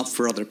putting them up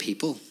for other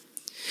people.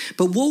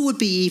 But what would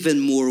be even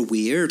more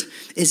weird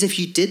is if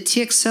you did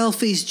take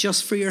selfies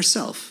just for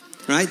yourself,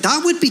 right?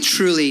 That would be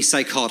truly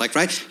psychotic,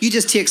 right? You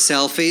just take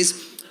selfies,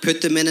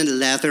 put them in a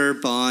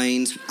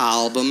leather-bound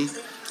album,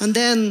 and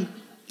then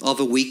of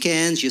a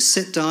weekend, you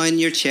sit down in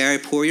your chair,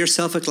 pour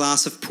yourself a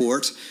glass of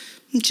port,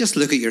 and just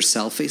look at your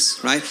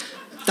selfies, right?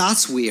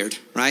 That's weird,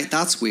 right?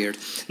 That's weird.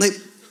 Like,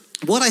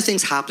 what I think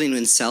is happening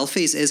in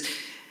selfies is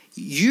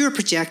you're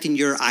projecting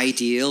your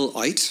ideal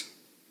out,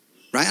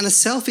 right? And a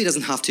selfie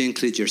doesn't have to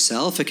include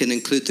yourself. It can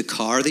include the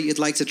car that you'd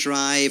like to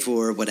drive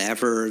or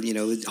whatever,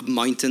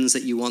 mountains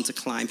that you want to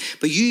climb.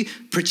 But you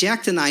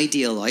project an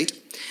ideal out,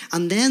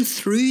 and then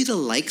through the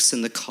likes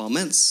and the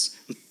comments,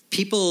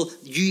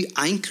 you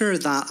anchor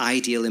that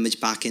ideal image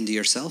back into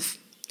yourself.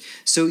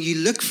 So you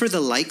look for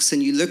the likes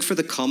and you look for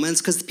the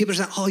comments because people are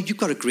saying, oh, you've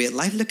got a great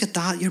life. Look at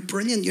that. You're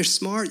brilliant. You're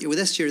smart. You're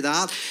this, you're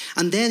that.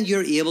 And then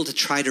you're able to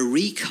try to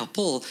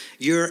recouple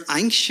your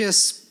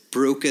anxious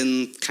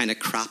broken, kind of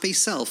crappy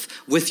self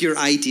with your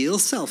ideal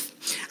self.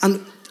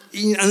 And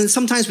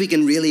sometimes we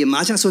can really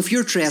imagine. So if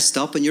you're dressed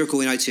up and you're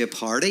going out to a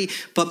party,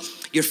 but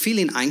you're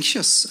feeling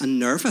anxious and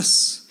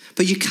nervous,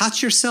 but you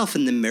catch yourself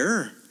in the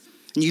mirror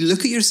and you look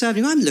at yourself and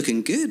you go, I'm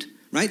looking good,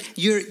 right?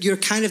 You're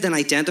kind of then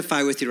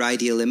identify with your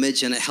ideal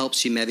image, and it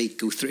helps you maybe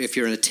go through, if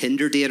you're on a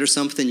Tinder date or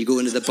something, you go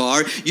into the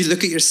bar, you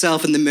look at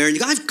yourself in the mirror and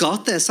you go, I've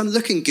got this, I'm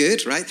looking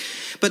good, right?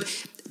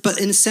 But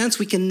in a sense,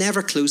 we can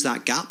never close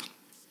that gap.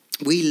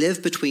 We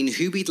live between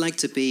who we'd like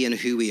to be and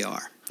who we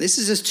are. This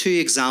is just two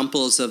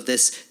examples of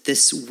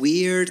this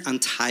weird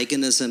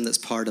antagonism that's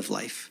part of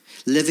life.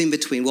 Living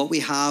between what we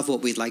have,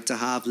 what we'd like to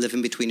have,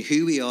 living between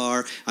who we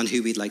are and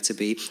who we'd like to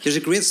be. There's a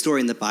great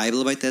story in the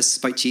Bible about this,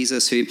 about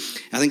Jesus, who,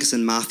 I think it's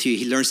in Matthew,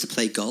 he learns to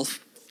play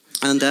golf.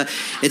 And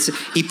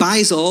he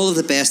buys all of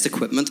the best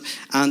equipment,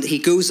 and he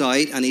goes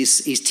out and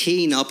he's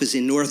teeing up. He's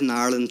in Northern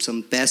Ireland,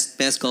 some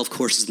best golf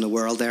courses in the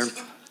world there.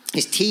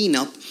 He's teeing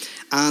up.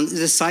 And the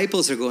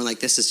disciples are going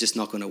like, this is just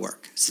not going to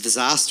work. It's a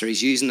disaster.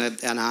 He's using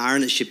an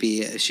iron. It should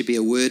be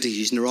a wood. He's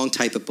using the wrong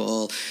type of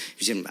ball.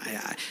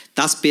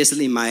 That's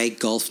basically my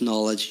golf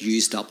knowledge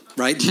used up,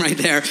 right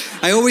there.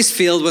 I always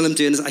feel when I'm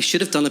doing this, I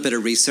should have done a bit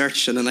of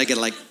research, and then I get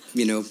like, what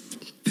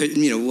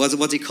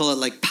do you call it?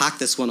 Like pack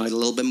this one out a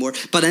little bit more.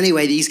 But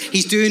anyway,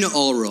 he's doing it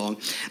all wrong.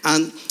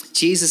 And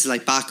Jesus is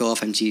like, back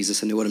off, I'm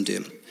Jesus, I know what I'm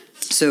doing.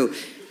 So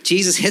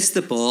Jesus hits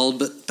the ball,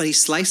 but he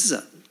slices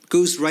it.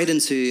 Goes right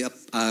into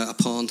a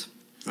pond.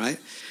 Right?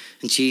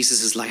 And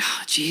Jesus is like,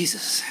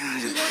 Jesus.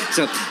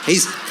 So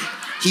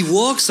he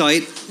walks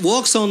out,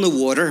 walks on the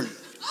water,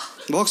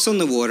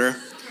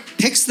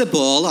 picks the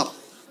ball up,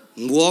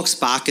 and walks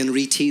back and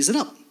re-tees it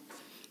up.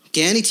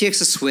 Again, he takes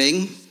a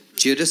swing.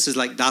 Judas is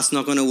like, that's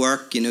not going to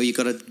work. You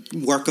got to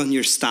work on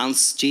your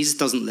stance. Jesus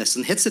doesn't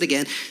listen. Hits it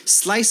again,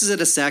 slices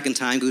it a second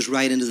time, goes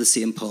right into the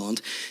same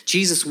pond.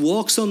 Jesus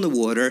walks on the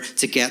water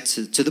to get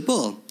to the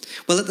ball.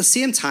 Well, at the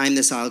same time,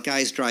 this old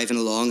guy's driving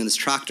along in his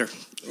tractor,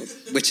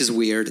 which is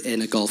weird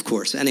in a golf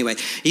course. Anyway,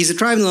 he's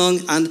driving along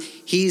and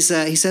he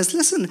says,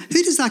 listen,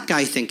 who does that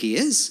guy think he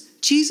is?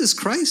 Jesus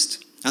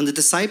Christ. And the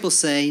disciples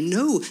say,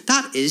 no,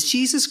 that is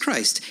Jesus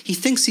Christ. He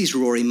thinks he's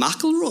Rory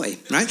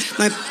McIlroy, right?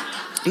 Now,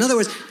 in other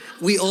words,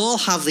 we all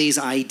have these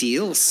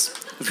ideals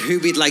of who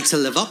we'd like to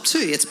live up to.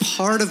 It's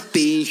part of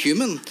being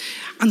human.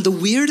 And the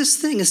weirdest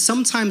thing is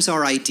sometimes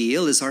our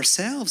ideal is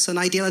ourselves. An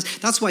ideal is,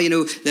 that's why,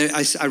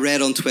 I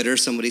read on Twitter,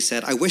 somebody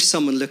said, I wish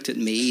someone looked at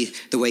me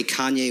the way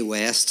Kanye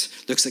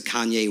West looks at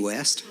Kanye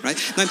West,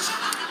 right? Now,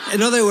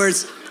 in other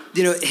words,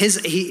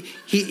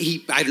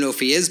 he I don't know if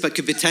he is, but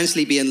could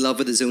potentially be in love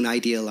with his own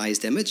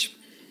idealized image.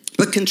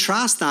 But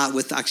contrast that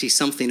with actually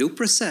something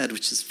Oprah said,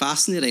 which is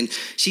fascinating.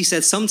 She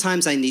said,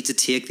 sometimes I need to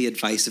take the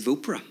advice of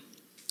Oprah.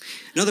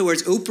 In other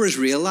words, Oprah's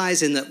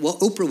realizing that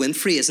Oprah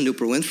Winfrey isn't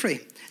Oprah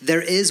Winfrey.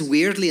 There is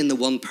weirdly in the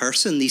one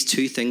person these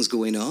two things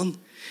going on.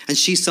 And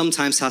she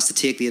sometimes has to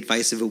take the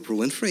advice of Oprah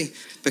Winfrey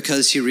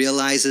because she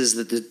realizes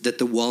that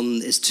the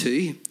one is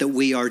two, that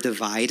we are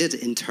divided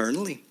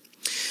internally.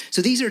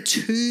 So these are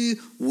two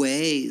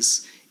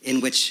ways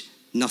in which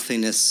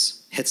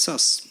nothingness hits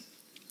us.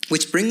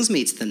 Which brings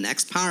me to the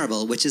next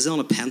parable, which is on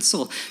a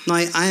pencil. Now,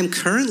 I am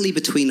currently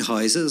between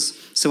houses,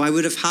 so I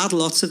would have had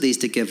lots of these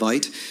to give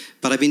out,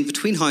 but I've been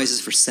between houses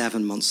for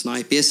 7 months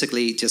now,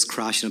 basically just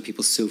crashing on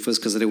people's sofas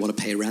because I don't want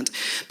to pay rent.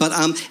 But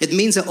it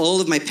means that all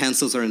of my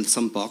pencils are in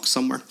some box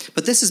somewhere.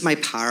 But this is my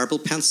parable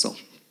pencil.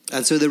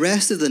 And so the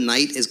rest of the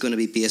night is going to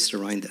be based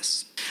around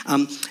this.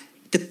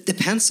 The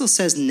pencil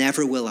says,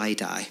 never will I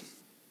die.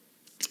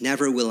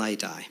 Never will I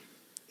die.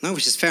 Now,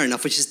 which is fair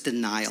enough, which is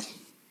denial.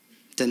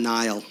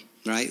 Denial.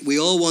 Right? We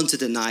all want to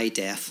deny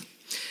death.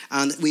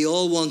 And we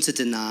all want to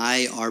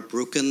deny our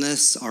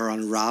brokenness, our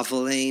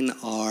unraveling,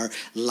 our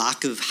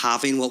lack of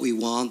having what we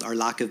want, our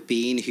lack of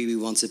being who we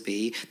want to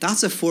be.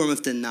 That's a form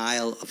of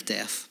denial of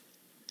death.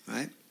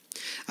 Right?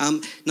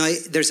 Now,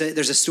 there's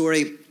a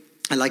story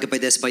I like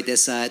about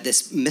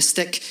this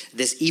mystic,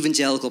 this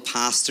evangelical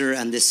pastor,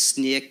 and this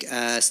snake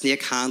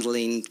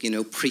handling,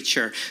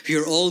 preacher, who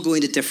are all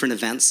going to different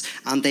events,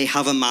 and they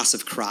have a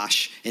massive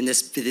crash in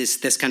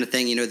this kind of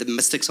thing. The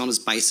mystic's on his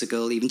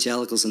bicycle,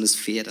 evangelical's on his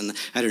Fiat, and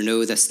I don't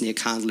know, the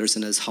snake handler's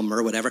in his Hummer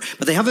or whatever.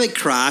 But they have a big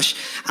crash,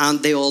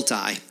 and they all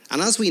die.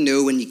 And as we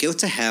know, when you go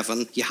to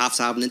heaven, you have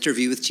to have an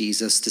interview with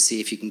Jesus to see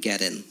if you can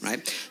get in,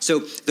 right? So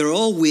they're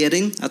all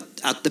waiting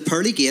at the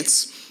pearly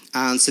gates,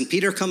 and St.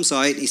 Peter comes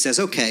out. He says,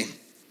 okay,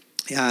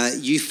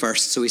 you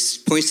first. So he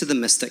points to the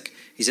mystic.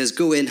 He says,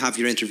 go in, have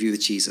your interview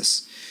with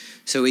Jesus.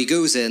 So he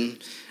goes in,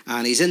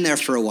 and he's in there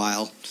for a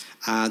while,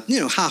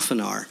 half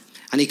an hour.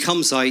 And he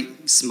comes out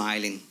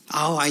smiling.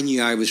 Oh, I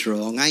knew I was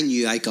wrong. I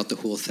knew I got the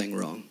whole thing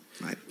wrong,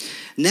 right?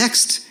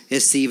 Next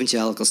is the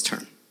evangelical's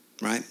turn,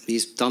 right?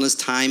 He's done his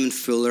time in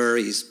Fuller.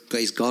 He's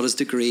got his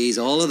degrees,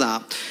 all of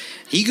that.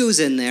 He goes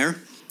in there.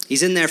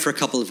 He's in there for a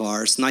couple of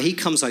hours. Now, he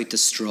comes out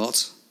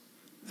distraught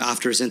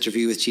after his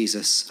interview with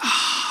Jesus.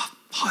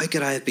 How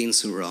could I have been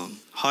so wrong?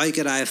 How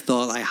could I have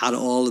thought I had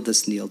all of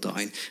this nailed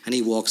down? And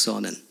he walks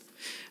on in.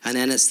 And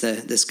then it's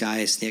this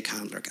guy, snake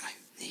handler guy.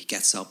 He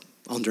gets up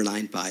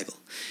underlined Bible.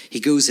 He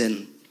goes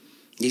in.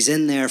 He's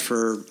in there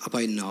for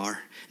about an hour.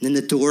 And then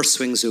the door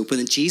swings open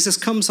and Jesus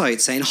comes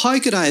out saying, how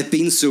could I have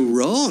been so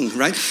wrong,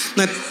 right?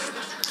 Now,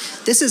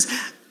 this is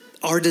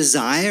our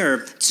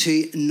desire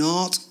to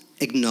not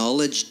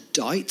acknowledge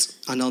doubt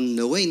and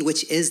unknowing,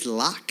 which is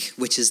lack,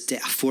 which is a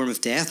form of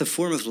death. A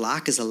form of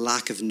lack is a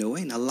lack of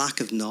knowing, a lack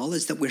of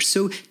knowledge, that we're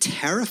so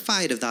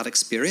terrified of that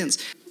experience.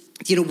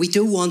 You know, we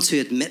don't want to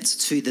admit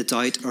to the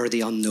doubt or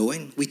the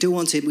unknowing. We don't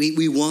want to,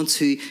 we want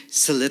to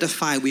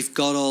solidify we've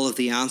got all of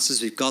the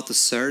answers, we've got the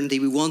certainty.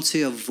 We want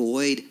to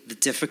avoid the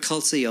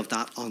difficulty of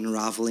that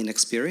unraveling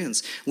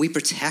experience. We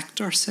protect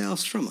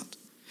ourselves from it.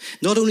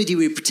 Not only do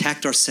we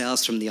protect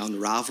ourselves from the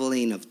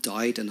unraveling of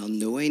doubt and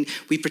unknowing,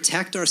 we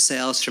protect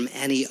ourselves from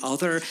any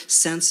other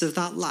sense of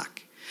that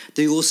lack.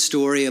 The old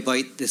story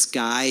about this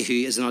guy who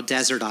is on a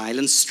desert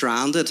island,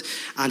 stranded,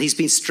 and he's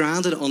been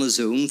stranded on his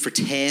own for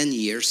 10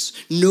 years.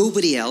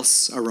 Nobody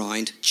else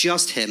around,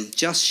 just him,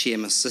 just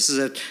Seamus. This is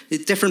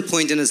a different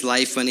point in his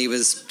life when he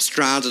was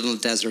stranded on a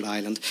desert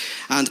island.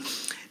 And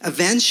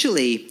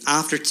eventually,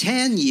 after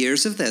 10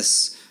 years of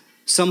this,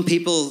 some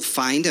people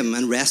find him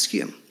and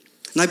rescue him.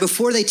 Now,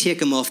 before they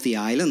take him off the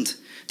island,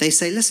 they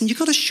say, listen, you've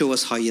got to show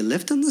us how you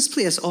lived in this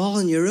place, all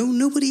on your own,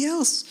 nobody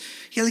else.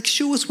 Yeah, like,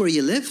 show us where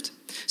you lived.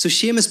 So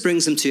Seamus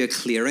brings him to a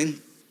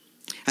clearing.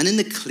 And in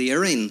the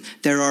clearing,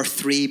 there are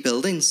 3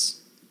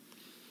 buildings.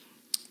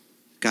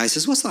 Guy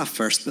says, what's that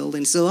first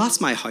building? So that's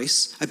my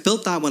house. I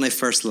built that when I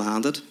first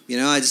landed. You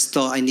know, I just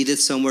thought I needed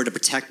somewhere to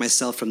protect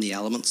myself from the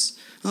elements.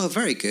 Oh,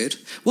 very good.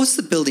 What's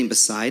the building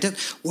beside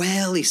it?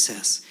 Well, he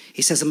says,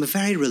 I'm a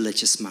very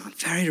religious man.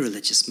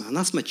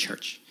 That's my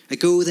church. I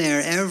go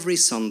there every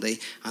Sunday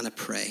and I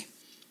pray.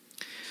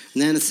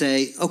 And then I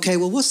say, okay,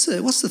 well, what's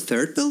the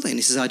third building?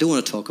 He says, I don't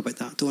want to talk about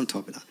that. Come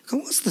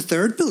on, what's the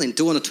third building?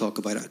 Don't want to talk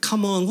about it.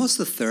 Come on, what's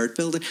the third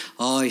building?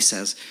 Oh, he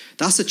says,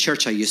 that's the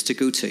church I used to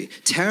go to.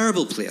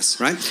 Terrible place,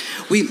 right?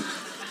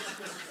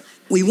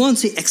 We want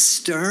to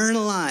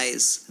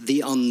externalize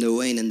the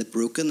unknowing and the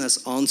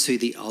brokenness onto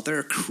the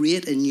other,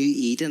 create a new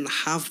Eden,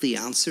 have the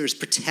answers,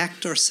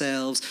 protect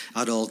ourselves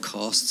at all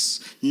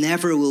costs.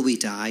 Never will we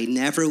die,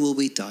 never will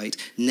we doubt,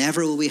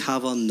 never will we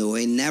have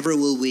unknowing, never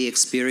will we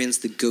experience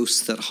the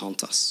ghosts that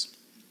haunt us.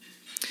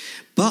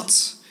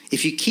 But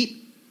if you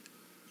keep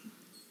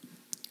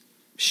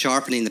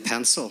sharpening the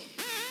pencil,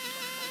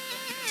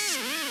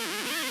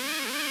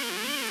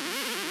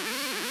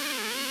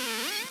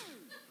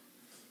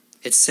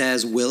 it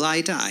says, will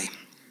I die?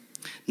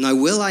 Now,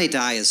 will I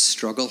die is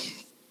struggle.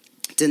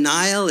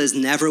 Denial is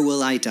never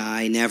will I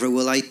die, never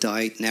will I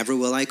doubt, never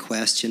will I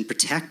question.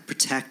 Protect.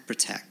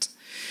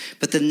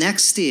 But the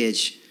next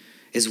stage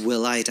is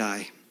will I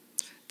die?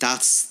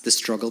 That's the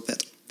struggle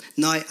bit.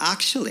 Now,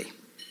 actually,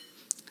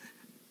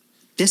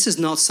 this is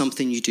not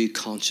something you do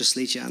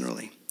consciously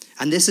generally.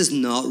 And this is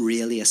not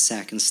really a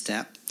second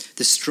step.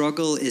 The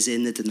struggle is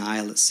in the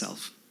denial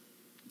itself.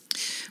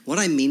 What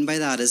I mean by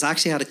that is I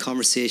actually had a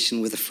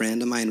conversation with a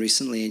friend of mine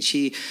recently, and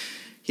she,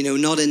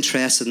 not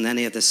interested in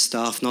any of this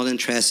stuff, not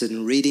interested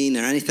in reading or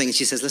anything. And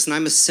she says, listen,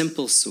 I'm a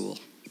simple soul.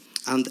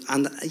 And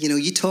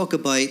you talk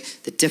about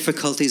the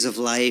difficulties of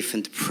life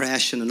and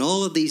depression and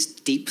all of these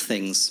deep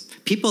things.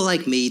 People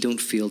like me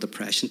don't feel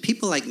depression.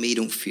 People like me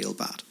don't feel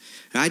bad.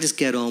 And I just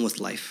get on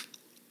with life.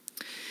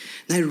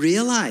 And I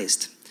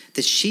realized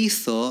that she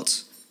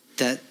thought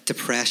that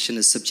depression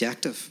is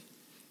subjective,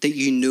 that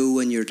you know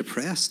when you're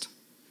depressed.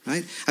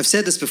 Right? I've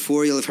said this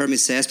before, you'll have heard me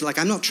say this, but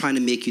I'm not trying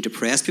to make you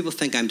depressed. People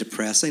think I'm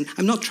depressing.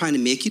 I'm not trying to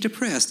make you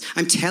depressed.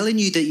 I'm telling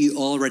you that you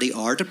already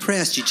are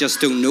depressed. You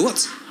just don't know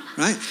it.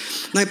 Right?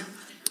 Now,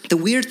 the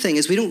weird thing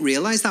is we don't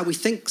realize that. We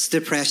think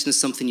depression is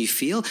something you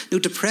feel. No,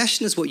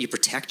 depression is what you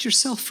protect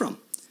yourself from.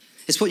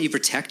 It's what you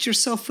protect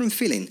yourself from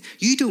feeling.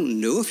 You don't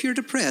know if you're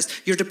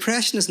depressed. Your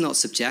depression is not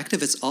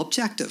subjective, it's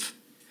objective.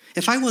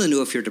 If I want to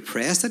know if you're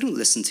depressed, I don't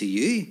listen to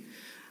you.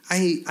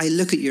 I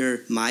look at your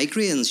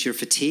migraines, your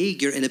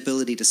fatigue, your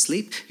inability to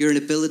sleep, your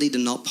inability to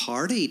not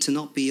party, to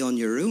not be on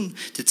your own.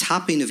 The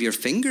tapping of your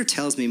finger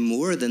tells me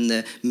more than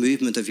the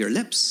movement of your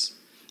lips,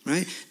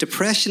 right?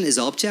 Depression is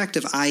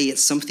objective, i.e.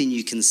 it's something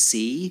you can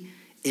see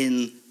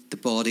in the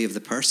body of the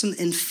person.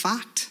 In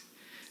fact,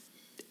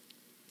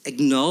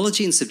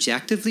 acknowledging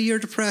subjectively your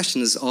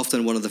depression is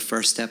often one of the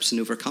first steps in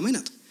overcoming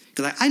it.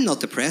 Because I'm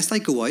not depressed. I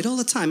go out all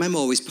the time. I'm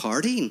always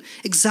partying.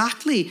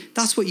 Exactly.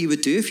 That's what you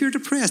would do if you're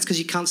depressed, because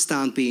you can't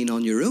stand being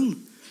on your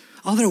own.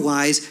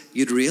 Otherwise,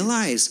 you'd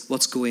realize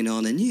what's going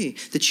on in you,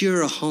 that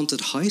you're a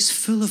haunted house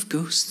full of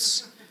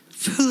ghosts.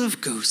 Full of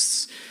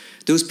ghosts.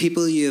 Those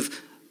people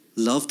you've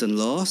loved and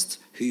lost,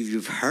 who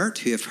you've hurt,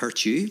 who have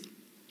hurt you.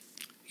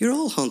 You're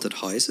all haunted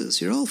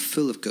houses. You're all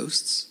full of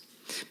ghosts.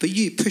 But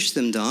you push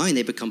them down,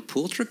 they become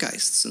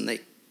poltergeists, and they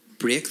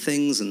break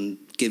things and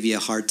give you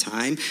a hard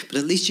time, but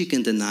at least you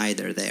can deny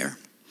they're there.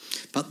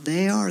 But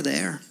they are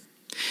there.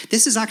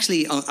 This is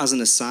actually, as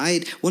an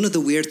aside, one of the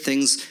weird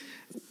things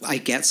I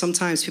get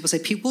sometimes. People say,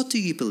 Pete, what do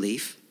you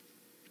believe?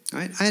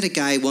 Right? I had a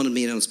guy who wanted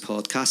me on his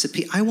podcast, said,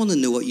 Pete, I want to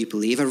know what you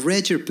believe. I've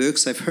read your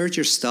books, I've heard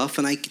your stuff,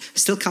 and I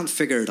still can't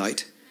figure it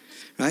out.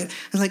 right?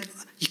 And like,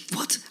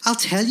 what? I'll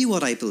tell you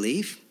what I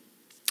believe.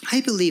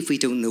 I believe we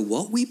don't know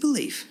what we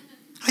believe.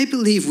 I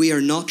believe we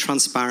are not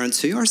transparent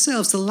to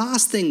ourselves. The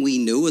last thing we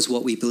know is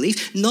what we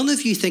believe. None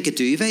of you think a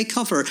duvet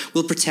cover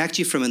will protect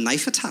you from a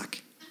knife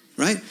attack,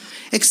 right?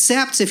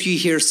 Except if you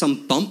hear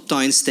some bump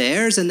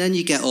downstairs and then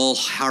you get all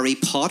Harry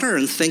Potter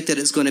and think that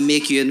it's going to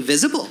make you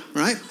invisible,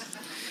 right?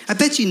 I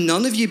bet you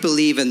none of you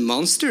believe in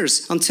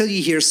monsters until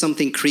you hear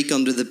something creak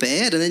under the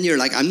bed and then you're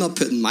like, I'm not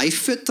putting my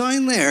foot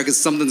down there because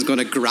something's going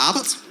to grab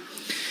it.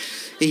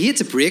 I hate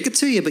to break it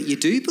to you, but you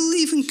do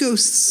believe in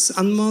ghosts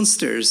and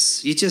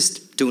monsters. You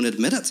just don't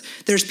admit it.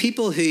 There's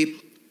people who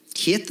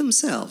hate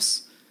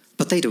themselves,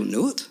 but they don't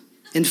know it.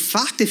 In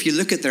fact, if you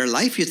look at their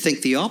life, you'd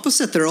think the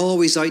opposite. They're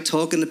always out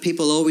talking to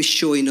people, always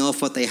showing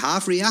off what they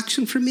have.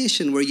 Reaction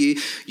formation, where you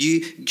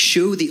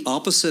show the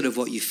opposite of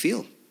what you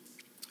feel,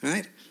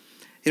 right?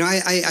 You know,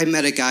 I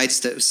met a guy,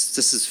 this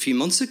is a few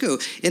months ago,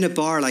 in a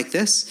bar like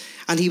this,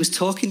 and he was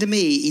talking to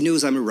me. He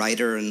knows I'm a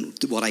writer and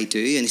what I do,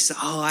 and he said,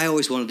 oh, I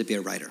always wanted to be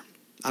a writer.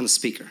 I'm a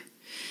speaker.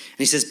 And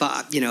he says,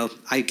 but, you know,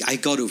 I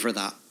got over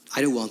that.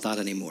 I don't want that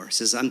anymore. He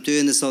says, I'm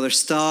doing this other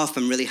stuff.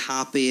 I'm really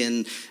happy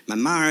in my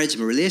marriage,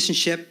 my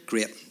relationship.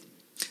 Great.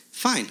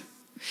 Fine.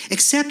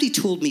 Except he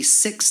told me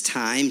 6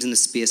 times in the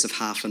space of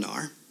half an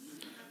hour.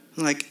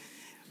 I'm like,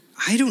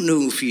 I don't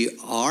know if you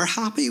are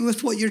happy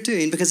with what you're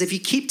doing, because if you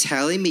keep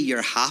telling me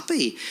you're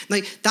happy,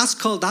 like that's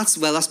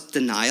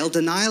denial.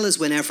 Denial is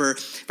whenever,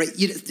 right,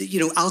 you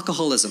know,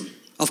 alcoholism.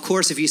 Of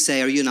course, if you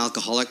say, are you an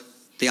alcoholic?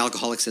 The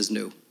alcoholic says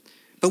no.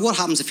 But what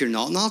happens if you're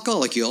not an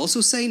alcoholic? You also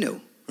say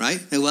no,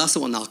 right? Well, that's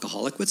what an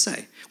alcoholic would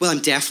say. Well,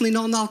 I'm definitely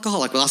not an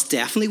alcoholic. Well, that's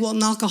definitely what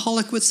an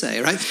alcoholic would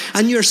say, right?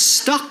 And you're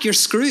stuck, you're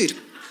screwed.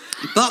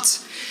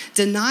 But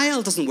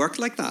denial doesn't work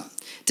like that.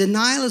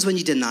 Denial is when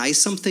you deny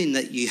something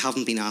that you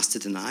haven't been asked to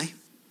deny.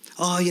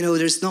 Oh, you know,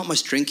 there's not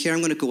much drink here. I'm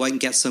going to go out and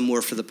get some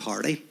more for the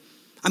party.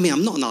 I mean,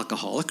 I'm not an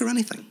alcoholic or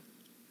anything.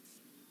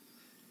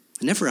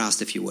 I never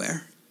asked if you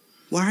were.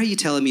 Why are you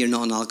telling me you're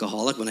not an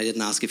alcoholic when I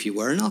didn't ask if you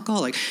were an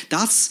alcoholic?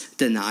 That's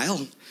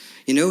denial.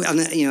 You know, and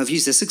you know, I've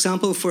used this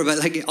example before, but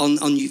like on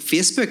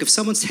Facebook, if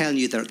someone's telling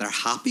you they're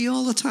happy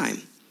all the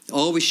time,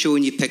 always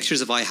showing you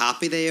pictures of how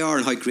happy they are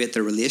and how great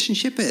their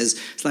relationship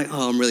is, it's like,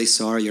 oh, I'm really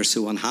sorry you're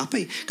so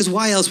unhappy. Because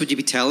why else would you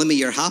be telling me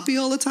you're happy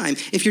all the time?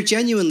 If you're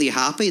genuinely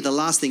happy, the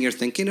last thing you're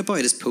thinking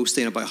about is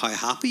posting about how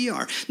happy you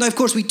are. Now, of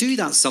course, we do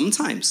that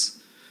sometimes.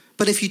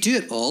 But if you do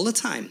it all the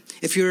time,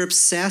 if you're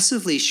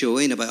obsessively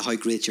showing about how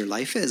great your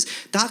life is,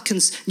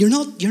 you're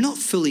not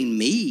fooling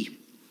me.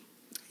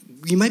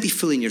 You might be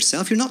fooling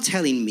yourself. You're not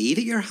telling me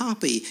that you're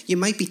happy. You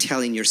might be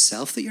telling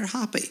yourself that you're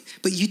happy,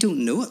 but you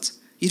don't know it.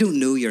 You don't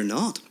know you're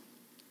not.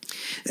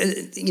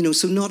 You know,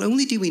 so not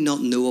only do we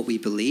not know what we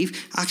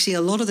believe, actually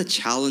a lot of the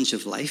challenge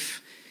of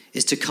life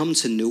is to come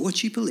to know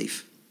what you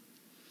believe.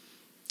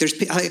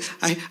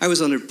 I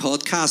was on a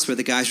podcast where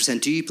the guys were saying,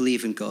 do you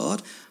believe in God?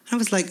 And I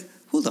was like,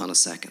 hold on a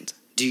second.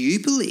 Do you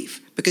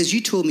believe? Because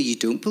you told me you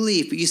don't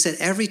believe, but you said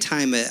every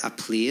time a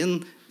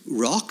plane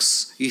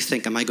rocks, you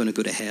think, am I going to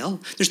go to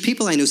hell? There's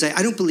people I know say,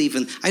 I don't believe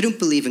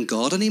in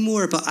God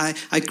anymore, but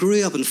I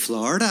grew up in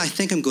Florida. I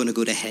think I'm going to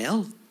go to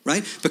hell,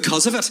 right?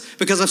 Because of it.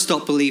 Because I've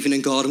stopped believing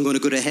in God, I'm going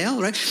to go to hell,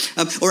 right?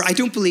 Or I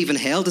don't believe in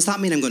hell. Does that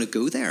mean I'm going to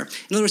go there?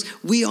 In other words,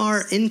 we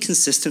are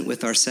inconsistent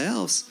with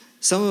ourselves.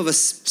 Some of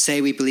us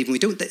say we believe and we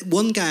don't.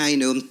 One guy I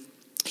know,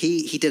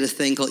 he did a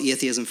thing called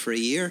Atheism for a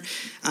Year,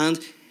 and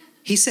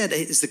he said,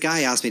 the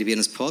guy asked me to be on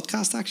his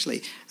podcast,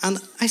 actually. And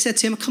I said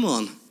to him, come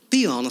on,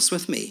 be honest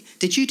with me.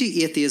 Did you do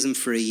atheism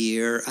for a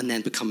year and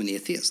then become an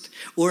atheist?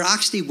 Or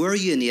actually, were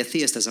you an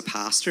atheist as a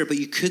pastor, but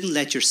you couldn't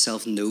let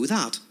yourself know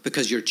that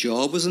because your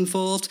job was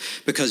involved,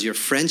 because your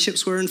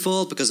friendships were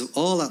involved, because of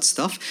all that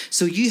stuff?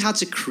 So you had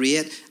to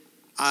create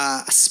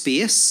a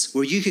space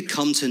where you could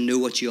come to know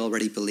what you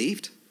already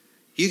believed.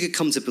 You could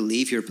come to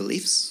believe your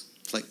beliefs.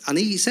 And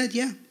he said,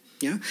 yeah.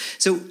 You know?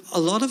 So a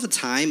lot of the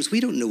times we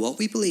don't know what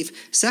we believe.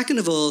 Second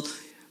of all,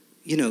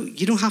 you know,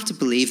 you don't have to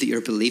believe that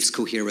your beliefs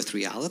cohere with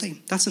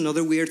reality. That's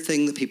another weird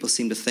thing that people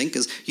seem to think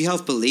is you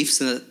have beliefs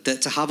and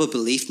that to have a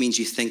belief means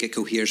you think it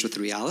coheres with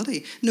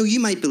reality. No, you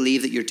might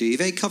believe that your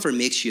duvet cover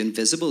makes you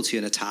invisible to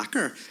an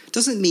attacker. It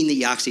doesn't mean that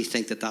you actually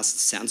think that that's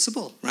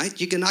sensible,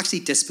 right? You can actually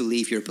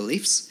disbelieve your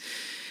beliefs.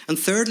 And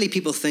thirdly,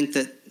 people think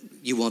that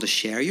you want to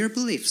share your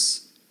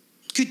beliefs.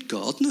 Good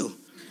God, no.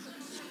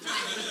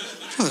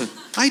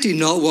 I do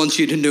not want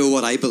you to know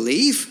what I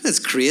believe. That's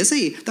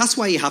crazy. That's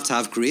why you have to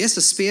have grace,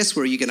 a space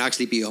where you can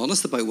actually be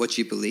honest about what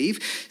you believe,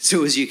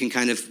 so as you can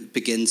kind of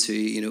begin to,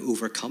 you know,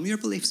 overcome your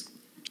beliefs.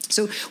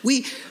 So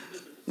we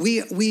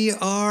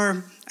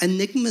are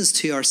enigmas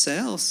to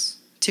ourselves.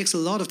 It takes a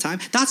lot of time.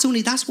 That's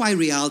why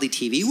reality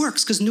TV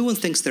works, because no one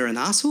thinks they're an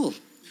asshole.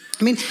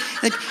 I mean,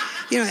 like,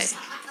 you know,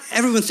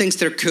 everyone thinks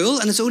they're cool,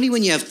 and it's only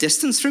when you have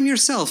distance from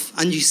yourself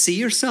and you see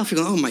yourself, you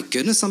go, oh my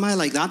goodness, am I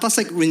like that? That's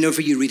like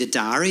whenever you read a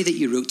diary that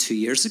you wrote 2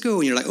 years ago,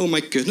 and you're like, oh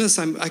my goodness,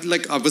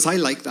 was I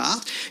like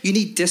that? You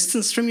need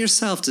distance from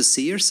yourself to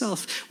see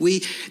yourself.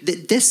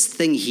 This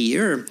thing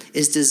here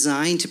is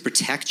designed to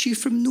protect you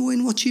from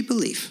knowing what you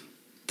believe.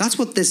 That's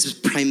what this is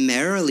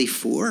primarily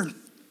for.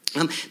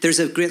 There's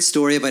a great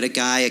story about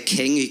a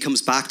king, who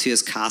comes back to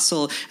his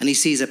castle and he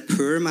sees a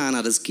poor man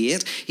at his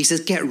gate. He says,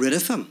 get rid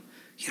of him.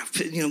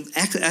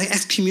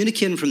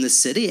 Excommunicate him from the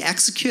city,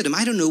 execute him.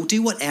 I don't know,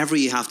 do whatever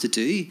you have to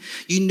do.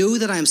 You know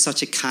that I am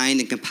such a kind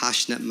and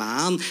compassionate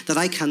man that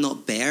I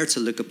cannot bear to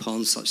look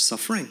upon such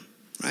suffering,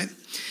 right?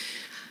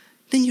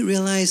 Then you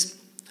realize,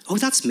 oh,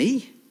 that's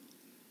me.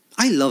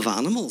 I love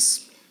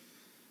animals,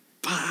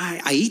 but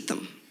I eat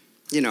them.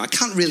 I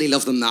can't really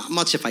love them that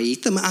much if I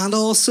eat them. And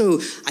also,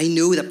 I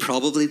know that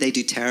probably they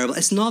do terrible.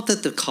 It's not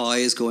that the cow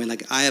is going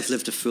like, I have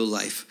lived a full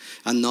life,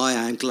 and now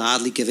I'm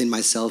gladly giving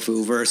myself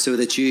over so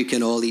that you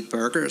can all eat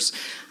burgers.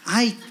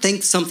 I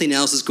think something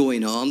else is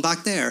going on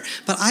back there.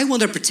 But I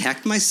want to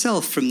protect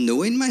myself from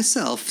knowing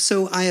myself,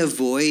 so I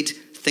avoid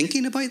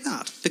thinking about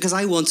that, because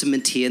I want to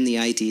maintain the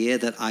idea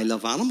that I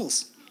love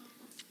animals.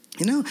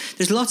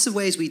 There's lots of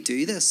ways we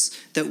do this,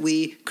 that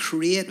we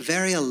create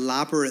very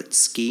elaborate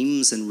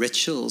schemes and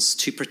rituals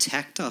to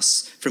protect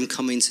us from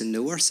coming to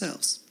know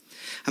ourselves.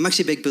 I'm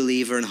actually a big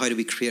believer in how do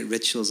we create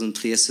rituals in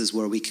places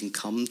where we can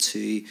come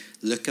to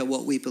look at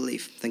what we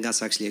believe. I think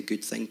that's actually a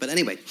good thing. But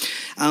anyway,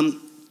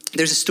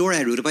 there's a story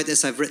I wrote about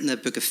this. I've written a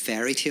book of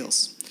fairy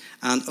tales.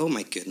 And oh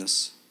my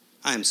goodness,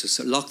 I am so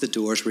sorry. Lock the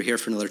doors. We're here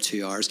for another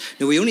 2 hours.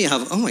 Now we only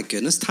have, oh my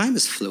goodness, time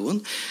is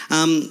flowing.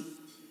 I'm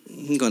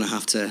going to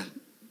have to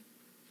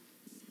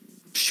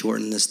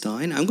shorten this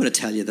down. I'm going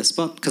to tell you this,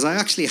 but because I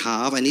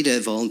need a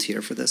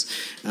volunteer for this.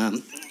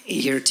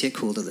 Here, take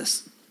hold of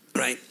this.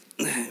 Right.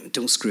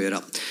 Don't screw it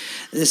up.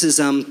 This is,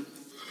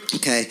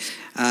 okay,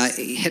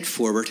 hit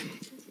forward.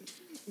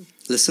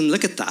 Listen,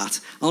 look at that.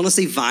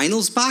 Honestly,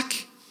 vinyl's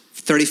back.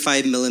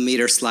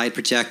 35mm slide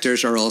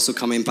projectors are also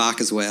coming back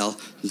as well.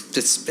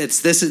 This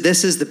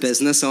is the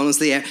business,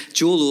 honestly.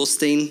 Joel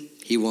Osteen,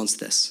 he wants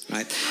this,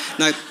 right?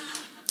 Now,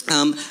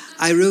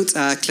 I wrote,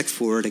 click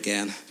forward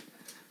again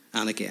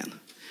and again.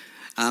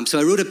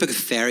 So I wrote a book of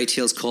fairy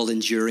tales called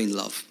Enduring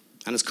Love.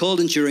 And it's called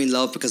Enduring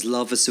Love because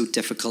love is so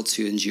difficult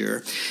to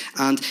endure.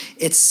 And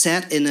it's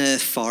set in a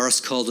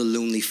forest called the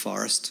Lonely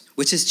Forest,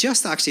 which is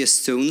just actually a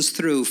stone's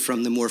throw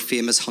from the more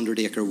famous 100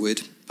 Acre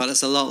Wood, but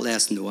it's a lot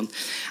less known.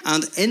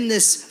 And in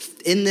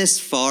this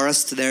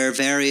forest, there are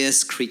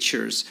various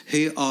creatures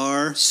who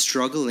are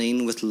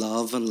struggling with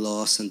love and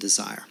loss and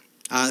desire.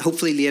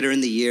 Hopefully later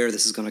in the year,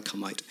 this is going to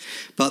come out.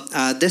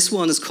 But this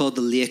one is called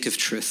the Lake of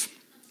Truth.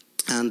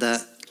 And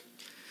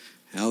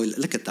oh,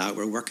 look at that.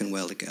 We're working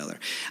well together.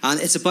 And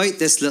it's about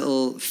this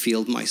little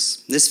field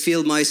mouse. This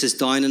field mouse is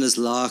down in his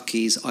luck.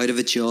 He's out of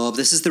a job.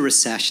 This is the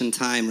recession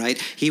time,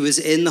 right? He was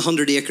in the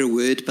 100 Acre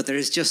Wood, but there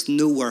is just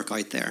no work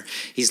out there.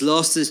 He's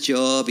lost his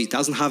job. He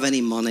doesn't have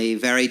any money.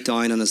 Very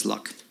down on his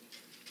luck.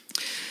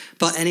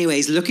 But anyway,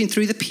 he's looking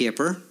through the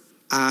paper,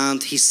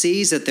 and he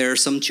sees that there are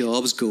some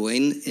jobs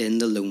going in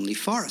the Lonely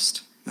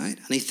Forest. Right?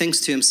 And he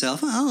thinks to himself,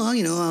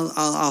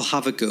 I'll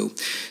have a go.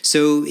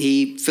 So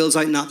he fills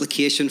out an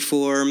application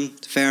form,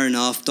 fair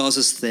enough, does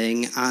his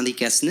thing, and he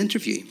gets an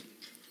interview.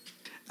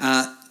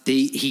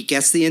 He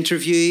gets the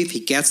interview, he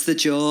gets the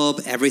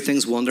job,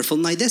 everything's wonderful.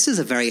 Now, this is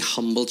a very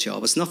humble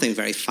job. It's nothing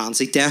very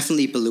fancy,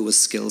 definitely below his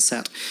skill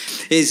set.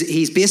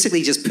 He's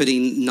basically just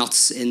putting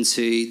nuts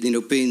into,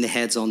 putting the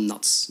heads on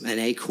nuts and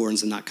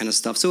acorns and that kind of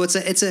stuff. So it's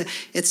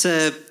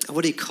a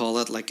what do you call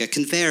it, like a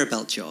conveyor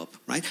belt job,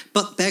 right?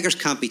 But beggars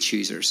can't be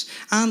choosers.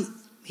 And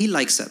he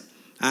likes it.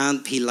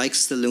 And he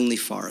likes the Lonely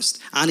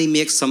Forest. And he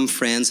makes some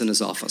friends in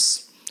his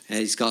office.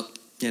 He's got...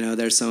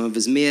 there's some of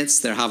his mates,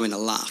 they're having a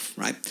laugh,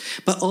 right?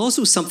 But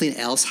also something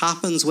else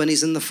happens when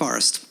he's in the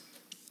forest.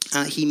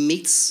 He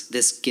meets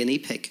this guinea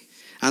pig.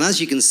 And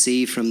as you can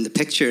see from the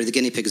picture, the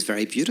guinea pig is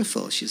very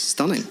beautiful. She's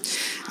stunning.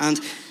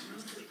 And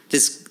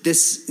this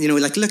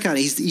look at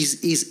it,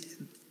 he's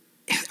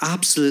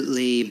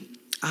absolutely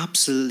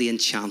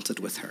enchanted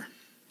with her.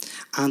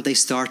 And they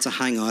start to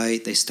hang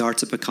out, they start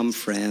to become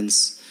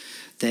friends,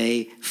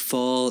 they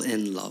fall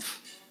in love.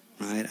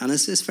 Right? And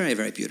it's very,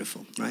 very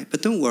beautiful, right?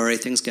 But don't worry,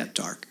 things get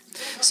dark.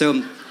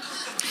 So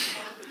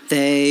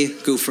they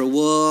go for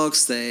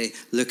walks, they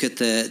look at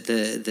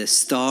the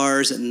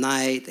stars at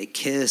night, they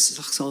kiss,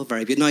 it's all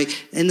very beautiful.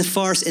 Now, in the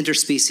forest,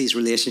 interspecies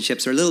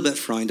relationships are a little bit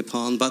frowned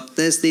upon, but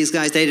these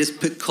guys, they just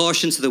put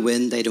caution to the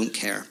wind, they don't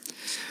care,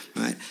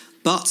 right?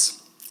 But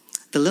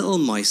the little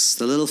mouse,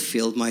 the little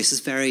field mouse is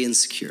very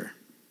insecure,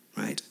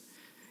 right?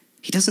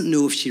 He doesn't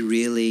know if she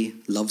really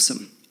loves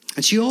him.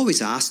 And she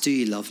always asks, do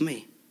you love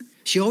me?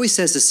 She always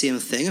says the same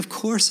thing. Of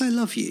course I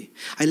love you.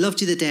 I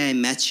loved you the day I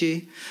met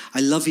you. I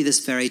love you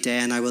this very day,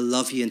 and I will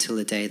love you until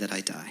the day that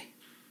I die.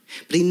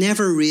 But he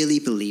never really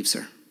believes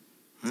her.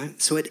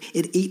 Right? So it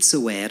eats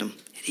away at him.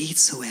 It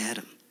eats away at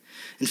him.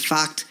 In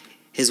fact,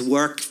 his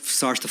work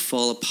starts to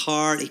fall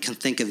apart. He can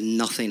think of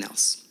nothing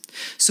else.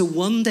 So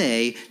one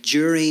day,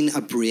 during a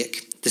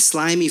break, the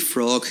slimy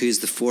frog, who's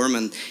the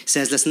foreman,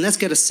 says, listen, let's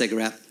get a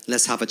cigarette.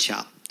 Let's have a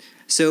chat.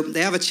 So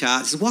they have a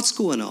chat. He says, what's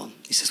going on?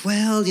 He says,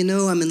 well,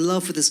 I'm in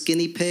love with this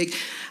guinea pig,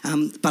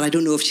 but I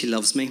don't know if she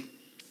loves me.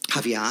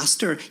 Have you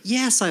asked her?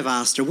 Yes, I've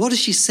asked her. What does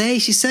she say?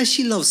 She says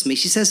she loves me.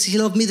 She says she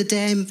loved me the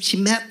day she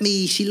met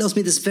me. She loves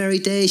me this very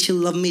day. She'll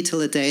love me till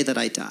the day that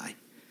I die.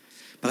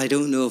 but I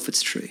don't know if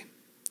it's true.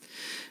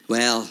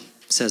 Well,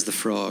 says the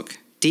frog,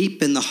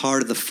 deep in the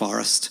heart of the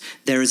forest,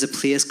 there is a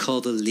place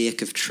called the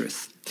Lake of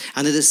Truth.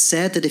 And it is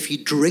said that if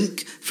you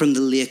drink from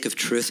the Lake of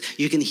Truth,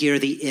 you can hear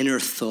the inner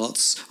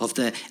thoughts of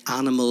the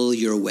animal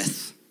you're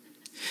with.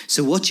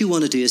 So what you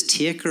want to do is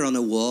take her on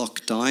a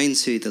walk down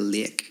to the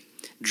lake,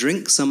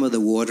 drink some of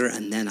the water,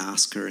 and then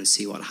ask her and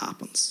see what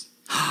happens.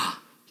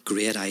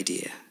 Great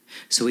idea.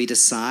 So he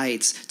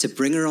decides to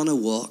bring her on a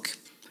walk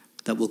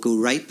that will go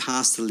right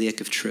past the Lake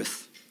of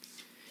Truth.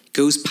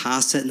 Goes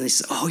past it and he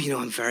says,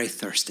 I'm very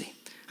thirsty.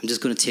 I'm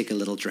just going to take a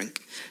little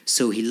drink.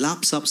 So he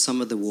laps up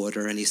some of the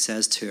water and he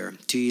says to her,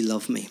 do you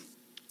love me?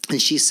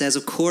 And she says,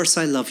 of course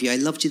I love you. I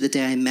loved you the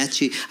day I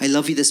met you. I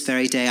love you this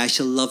very day. I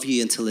shall love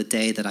you until the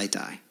day that I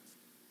die.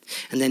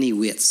 And then he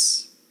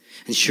waits.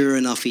 And sure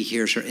enough, he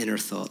hears her inner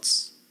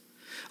thoughts.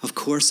 Of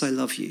course I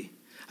love you.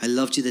 I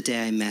loved you the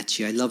day I met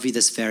you. I love you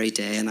this very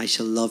day, and I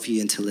shall love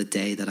you until the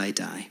day that I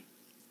die.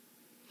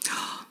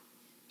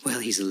 Well,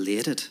 he's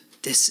elated.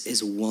 This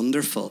is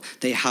wonderful.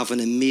 They have an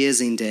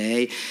amazing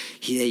day.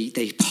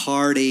 They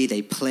party,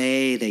 they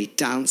play, they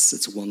dance.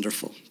 It's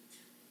wonderful.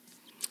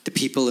 The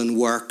people in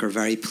work are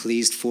very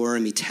pleased for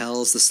him. He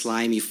tells the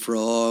slimy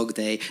frog.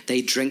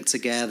 They drink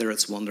together.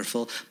 It's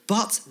wonderful.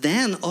 But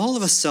then, all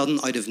of a sudden,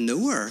 out of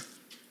nowhere,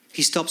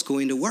 he stops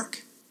going to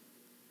work.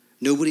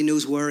 Nobody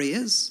knows where he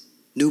is.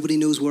 Nobody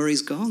knows where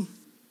he's gone.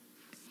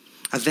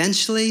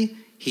 Eventually,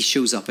 he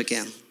shows up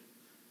again,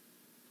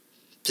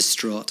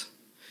 distraught.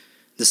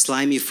 The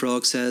slimy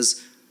frog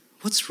says,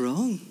 what's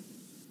wrong?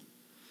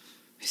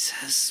 He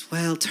says,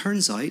 well,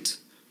 turns out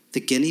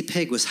the guinea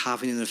pig was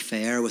having an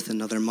affair with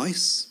another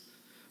mouse,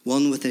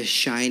 one with a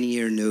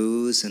shinier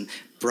nose and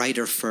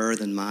brighter fur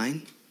than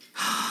mine.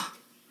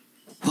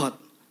 What?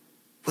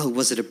 Well,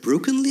 was it a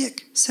broken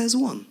lake, says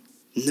one.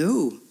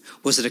 No.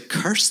 Was it a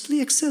cursed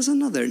lake, says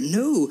another.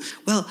 No.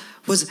 Well,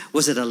 was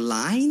it a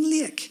lying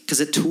lake?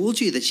 Because it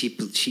told you that she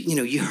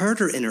you heard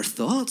her inner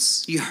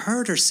thoughts. You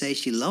heard her say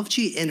she loved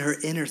you in her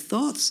inner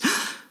thoughts.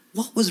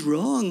 What was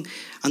wrong?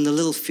 And the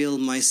little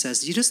field mouse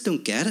says, you just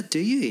don't get it, do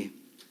you?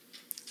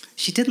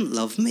 She didn't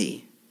love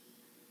me.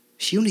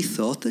 She only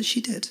thought that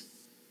she did.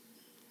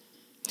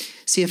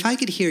 See, if I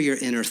could hear your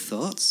inner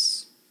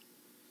thoughts,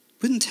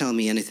 it wouldn't tell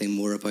me anything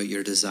more about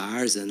your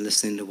desires than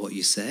listening to what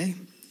you say.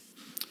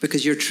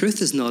 Because your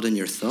truth is not in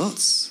your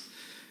thoughts.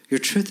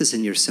 Your truth is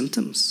in your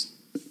symptoms.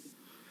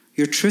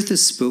 Your truth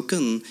is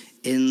spoken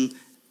in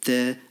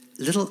the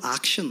little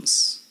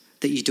actions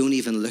that you don't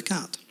even look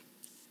at.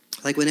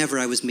 Like whenever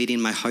I was meeting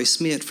my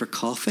housemate for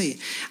coffee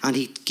and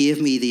he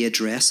gave me the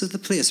address of the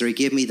place, or he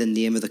gave me the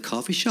name of the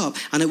coffee shop,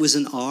 and it was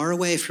an hour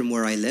away from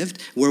where I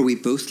lived, where we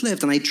both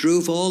lived, and I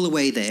drove all the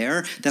way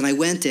there. Then I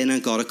went in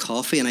and got a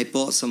coffee and I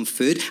bought some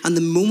food, and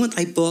the moment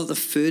I bought the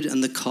food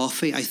and the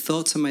coffee, I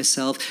thought to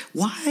myself,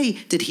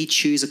 why did he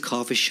choose a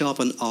coffee shop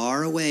an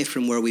hour away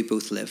from where we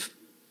both live?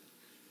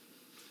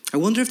 I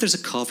wonder if there's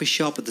a coffee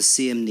shop with the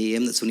same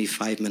name that's only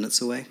 5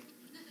 minutes away.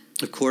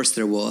 Of course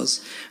there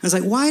was. I was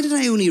like, why did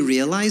I only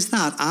realize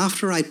that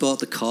after I bought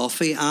the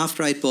coffee,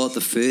 after I bought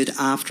the food,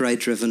 after I'd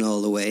driven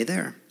all the way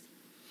there?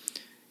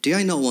 Do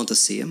I not want to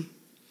see him?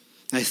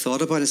 I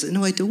thought about it and said,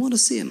 no, I don't want to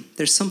see him.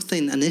 There's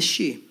an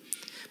issue.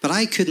 But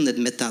I couldn't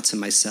admit that to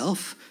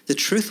myself. The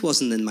truth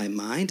wasn't in my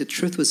mind. The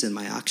truth was in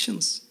my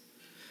actions.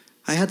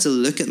 I had to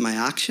look at my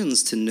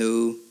actions to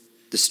know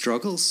the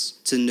struggles,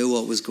 to know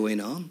what was going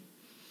on.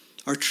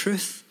 Our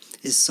truth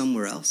is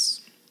somewhere else.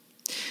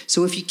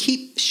 So if you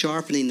keep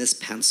sharpening this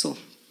pencil,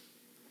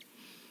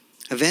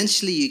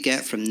 eventually you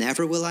get from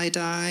never will I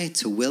die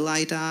to will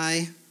I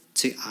die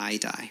to I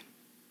die,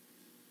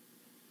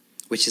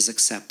 which is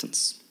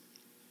acceptance.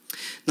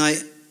 Now,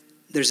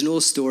 there's an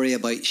old story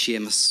about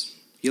Seamus.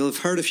 You'll have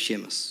heard of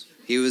Seamus.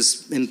 He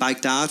was in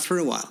Baghdad for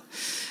a while.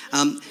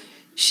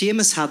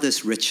 Seamus had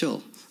this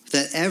ritual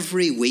that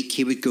every week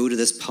he would go to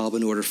this pub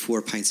and order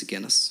 4 pints of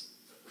Guinness.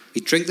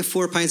 He'd drink the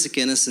 4 pints of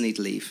Guinness and he'd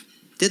leave.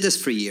 Did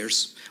this for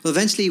years. Well,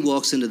 eventually he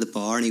walks into the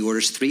bar and he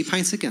orders 3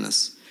 pints of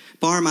Guinness.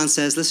 Barman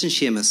says, listen,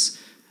 Seamus,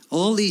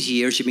 all these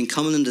years you've been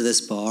coming into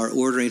this bar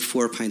ordering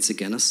 4 pints of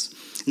Guinness,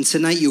 and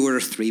tonight you order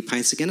 3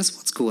 pints of Guinness.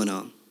 What's going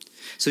on?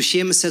 So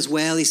Seamus says,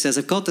 well, he says,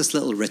 I've got this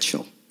little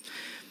ritual.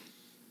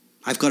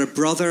 I've got a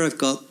brother, I've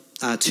got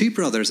 2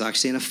 brothers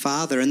actually, and a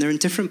father, and they're in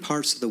different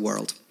parts of the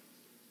world.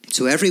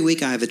 So every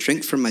week I have a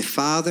drink from my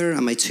father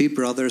and my 2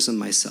 brothers and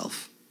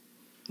myself.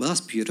 Well,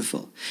 that's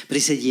beautiful. But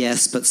he said,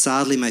 yes, but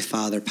sadly my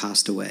father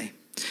passed away.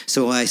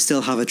 So I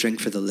still have a drink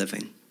for the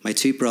living, my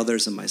 2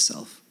 brothers and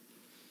myself.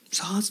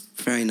 So that's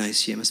very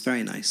nice, Seamus,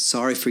 very nice.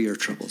 Sorry for your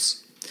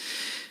troubles.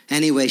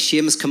 Anyway,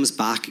 Seamus comes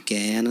back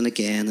again and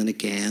again and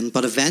again,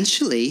 but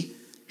eventually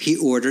he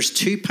orders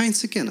 2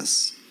 pints of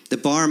Guinness. The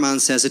barman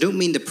says, I don't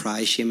mean to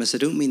pry, Seamus, I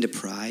don't mean to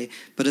pry,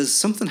 but has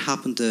something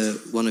happened to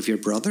one of your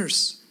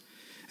brothers?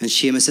 And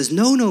Seamus says,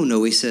 no.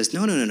 He says,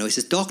 no. He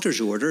says, doctor's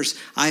orders,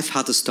 I've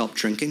had to stop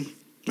drinking.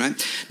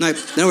 Right? Now, in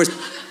other words,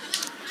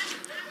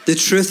 the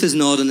truth is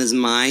not in his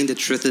mind, the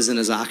truth is in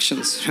his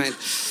actions, right?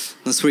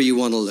 That's where you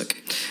want to look.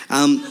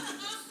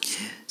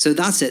 So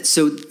that's it.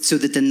 So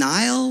the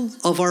denial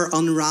of our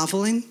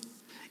unraveling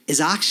is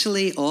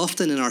actually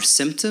often in our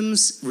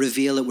symptoms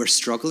reveal that we're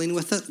struggling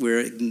with it.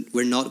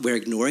 We're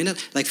ignoring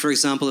it. Like, for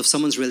example, if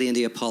someone's really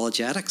into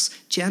apologetics,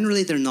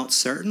 generally they're not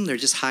certain. They're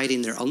just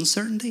hiding their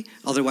uncertainty.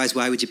 Otherwise,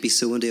 why would you be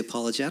so into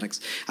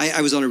apologetics?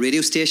 I was on a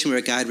radio station where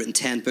a guy had written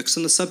 10 books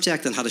on the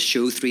subject and had a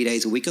show 3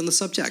 days a week on the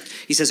subject.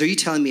 He says, are you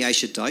telling me I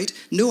should doubt?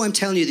 No, I'm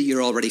telling you that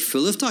you're already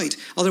full of doubt.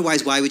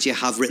 Otherwise, why would you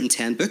have written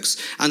 10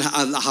 books and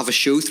have a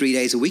show 3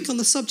 days a week on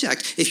the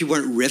subject if you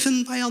weren't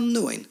riven by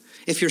unknowing?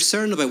 If you're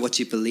certain about what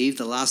you believe,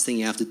 the last thing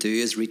you have to do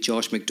is read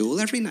Josh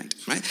McDowell every night,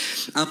 right?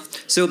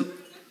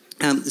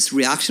 This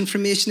reaction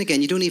formation,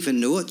 again, you don't even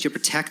know it. You're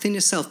protecting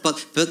yourself.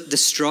 But the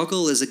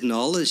struggle is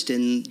acknowledged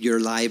in your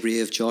library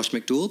of Josh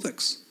McDowell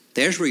books.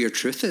 There's where your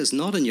truth is,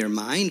 not in your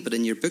mind, but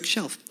in your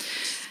bookshelf.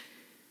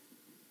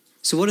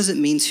 So what does it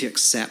mean to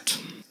accept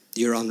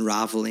your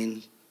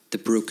unraveling, the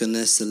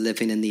brokenness, the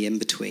living in the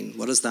in-between?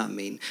 What does that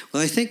mean?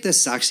 Well, I think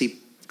this actually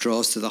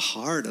draws to the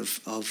heart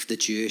of the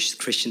Jewish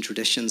Christian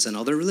traditions and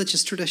other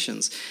religious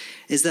traditions,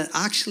 is that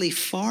actually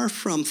far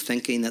from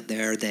thinking that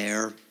they're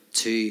there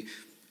to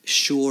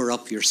shore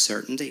up your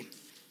certainty.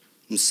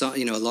 And so,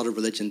 a lot of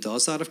religion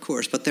does that, of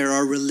course, but there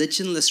are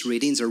religionless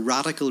readings or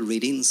radical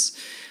readings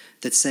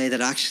that say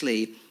that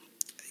actually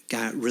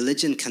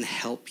religion can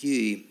help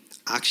you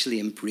actually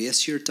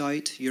embrace your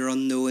doubt, your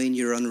unknowing,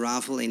 your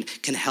unraveling,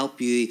 can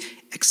help you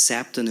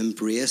accept and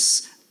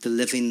embrace the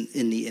living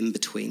in the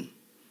in-between.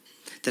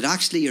 That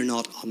actually you're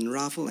not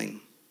unraveling,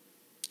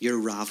 you're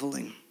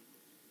raveling.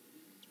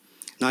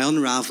 Now,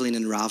 unraveling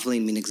and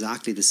raveling mean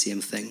exactly the same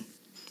thing,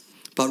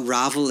 but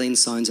raveling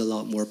sounds a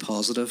lot more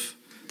positive.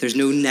 There's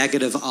no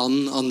negative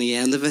on the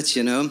end of it,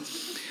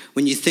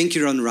 When you think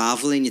you're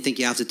unraveling, you think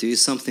you have to do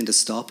something to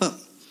stop it.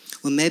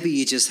 Well, maybe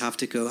you just have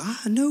to go,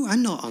 no,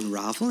 I'm not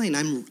unraveling,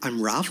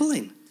 I'm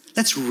raveling.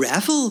 Let's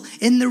revel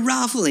in the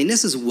raveling.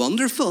 This is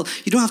wonderful.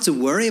 You don't have to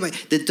worry about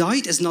it. The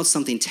doubt is not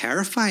something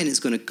terrifying. It's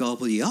going to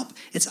gobble you up.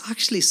 It's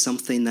actually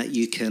something that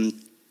you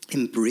can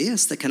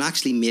embrace, that can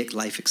actually make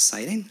life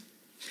exciting.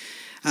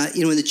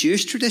 In the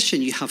Jewish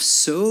tradition, you have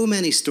so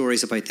many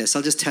stories about this.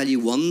 I'll just tell you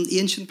one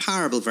ancient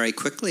parable very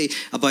quickly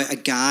about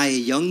a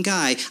young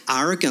guy,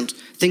 arrogant,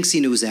 thinks he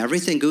knows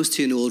everything, goes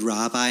to an old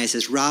rabbi and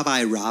says,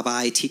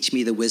 Rabbi, teach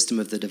me the wisdom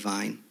of the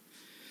divine.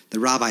 The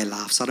rabbi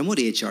laughs at him. What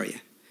age are you?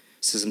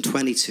 He says, I'm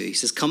 22. He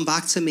says, come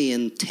back to me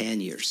in 10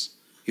 years.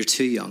 You're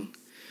too young.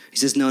 He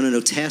says, no,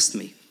 test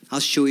me. I'll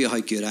show you how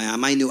good I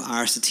am. I know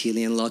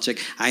Aristotelian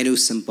logic. I know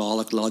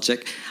symbolic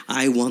logic.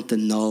 I want the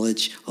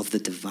knowledge of the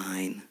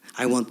divine.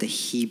 I want the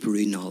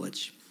Hebrew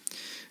knowledge.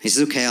 He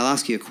says, okay, I'll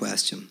ask you a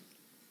question.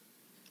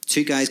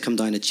 2 guys come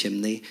down a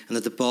chimney, and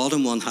at the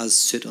bottom one has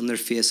soot on their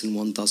face and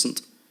one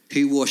doesn't.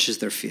 Who washes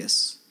their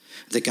face?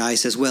 The guy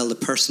says, well, the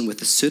person with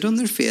the soot on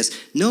their face.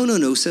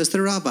 No, says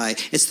the rabbi.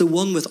 It's the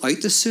one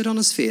without the soot on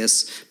his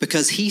face,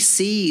 because he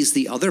sees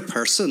the other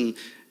person,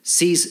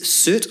 sees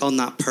soot on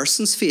that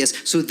person's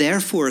face, so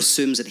therefore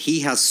assumes that he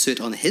has soot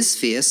on his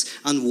face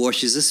and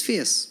washes his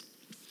face.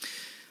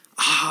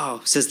 Oh,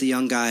 says the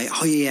young guy,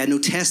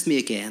 test me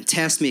again.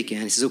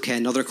 He says, okay,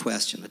 another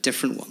question, a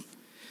different one.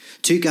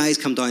 2 guys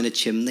come down a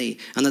chimney,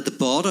 and at the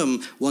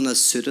bottom, one has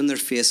soot on their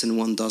face and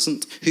one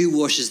doesn't. Who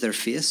washes their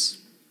face?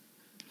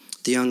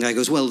 The young guy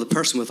goes, well, the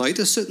person without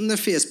the soot in their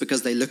face,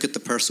 because they look at the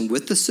person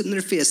with the soot in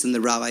their face, and the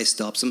rabbi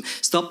stops him.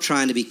 Stop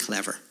trying to be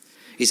clever.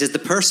 He says, the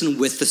person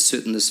with the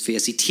soot in his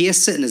face, he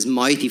tastes it in his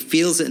mouth, he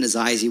feels it in his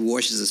eyes, he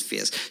washes his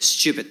face.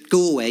 Stupid.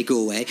 Go away.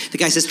 The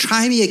guy says,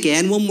 try me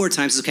again one more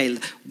time. He says, okay,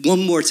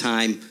 one more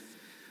time.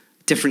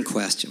 Different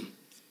question.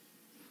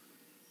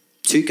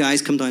 2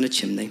 guys come down a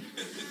chimney.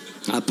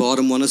 At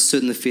bottom, one has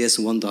soot in the face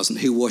and one doesn't.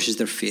 Who washes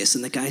their face?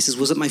 And the guy says,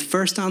 was it my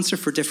first answer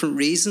for different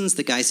reasons?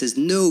 The guy says,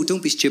 no,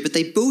 don't be stupid.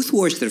 They both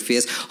wash their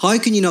face. How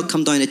can you not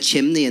come down a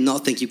chimney and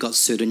not think you've got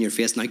soot on your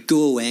face? Now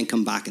go away and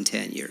come back in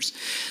 10 years.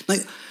 Now,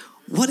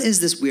 what is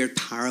this weird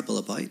parable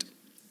about?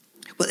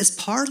 Well, it's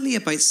partly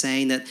about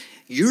saying that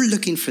you're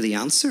looking for the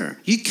answer.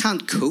 You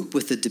can't cope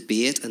with the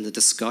debate and the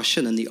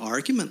discussion and the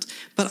argument,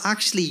 but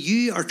actually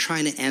you are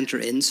trying to enter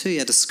into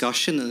a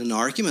discussion and an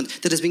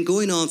argument that has been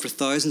going on for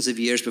thousands of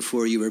years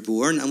before you were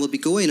born and will be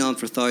going on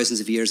for thousands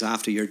of years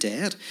after you're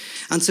dead.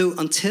 And so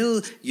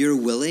until you're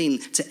willing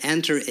to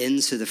enter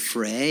into the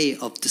fray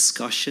of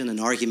discussion and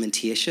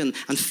argumentation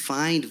and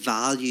find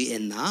value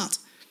in that,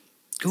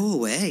 go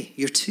away.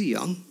 You're too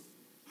young,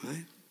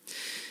 right?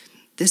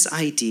 This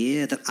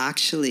idea that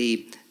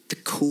actually the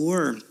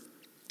core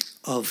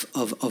of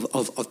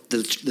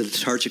the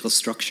liturgical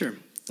structure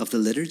of the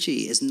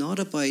liturgy is not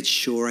about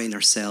shoring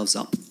ourselves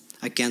up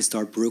against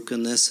our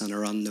brokenness and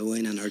our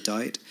unknowing and our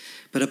doubt,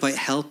 but about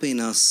helping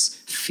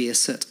us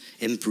face it,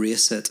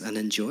 embrace it, and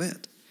enjoy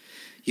it.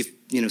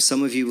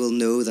 Some of you will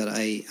know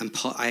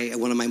that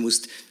one of my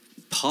most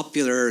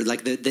popular,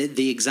 like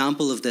the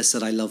example of this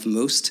that I love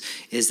most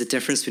is the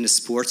difference between a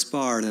sports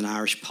bar and an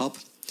Irish pub,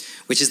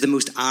 which is the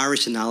most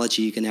Irish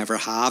analogy you can ever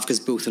have because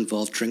both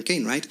involve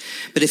drinking, right?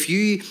 But if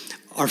you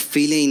are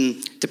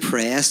feeling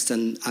depressed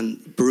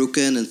and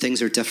broken and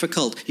things are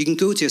difficult, you can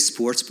go to a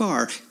sports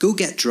bar, go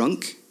get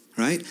drunk,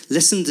 right?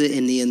 Listen to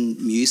Indian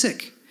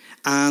music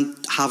and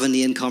have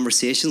Indian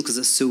conversations because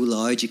it's so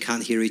loud you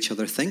can't hear each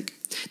other think.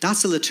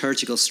 That's a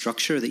liturgical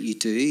structure that you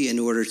do in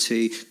order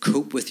to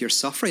cope with your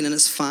suffering, and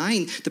it's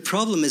fine. The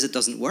problem is it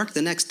doesn't work.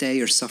 The next day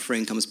your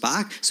suffering comes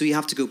back, so you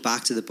have to go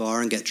back to the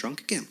bar and get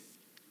drunk again.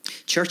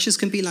 Churches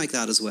can be like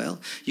that as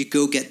well. You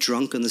go get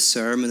drunk on the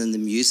sermon and the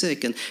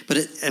music, and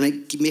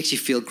it makes you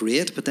feel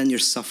great, but then your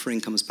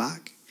suffering comes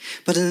back.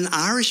 But in an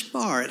Irish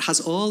bar, it has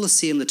all the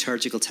same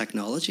liturgical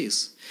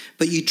technologies.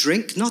 But you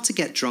drink not to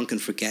get drunk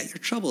and forget your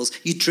troubles.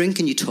 You drink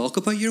and you talk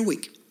about your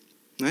week.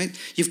 Right?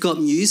 You've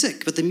got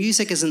music, but the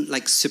music isn't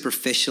like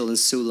superficial and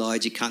so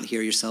loud you can't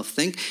hear yourself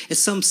think. It's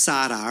some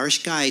sad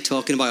Irish guy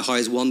talking about how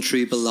his one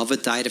true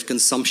beloved died of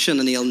consumption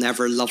and he'll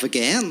never love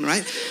again,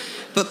 right?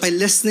 But by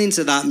listening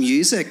to that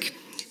music,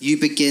 you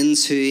begin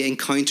to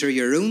encounter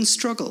your own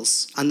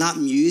struggles, and that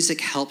music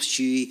helps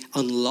you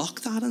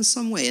unlock that in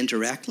some way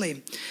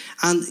indirectly.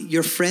 And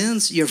your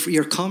friends,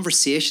 your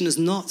conversation is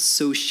not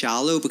so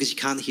shallow because you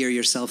can't hear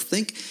yourself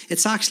think.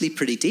 It's actually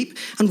pretty deep.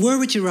 And where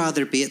would you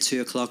rather be at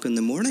 2 o'clock in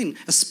the morning?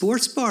 A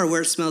sports bar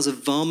where it smells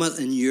of vomit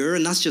and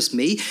urine. That's just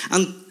me.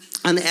 And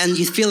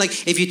you feel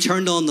like if you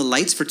turned on the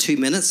lights for 2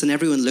 minutes and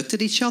everyone looked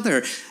at each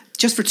other,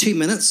 just for 2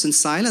 minutes in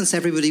silence,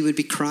 everybody would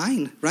be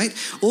crying, right?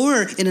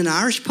 Or in an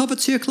Irish pub at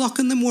 2 o'clock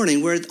in the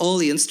morning where all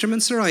the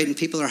instruments are out and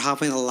people are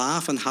having a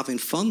laugh and having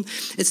fun.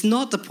 It's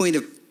not the point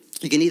of,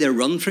 you can either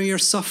run from your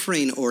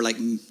suffering or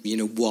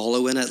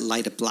wallow in it,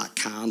 light a black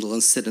candle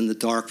and sit in the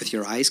dark with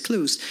your eyes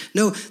closed.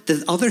 No,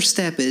 the other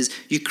step is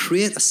you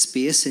create a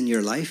space in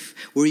your life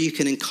where you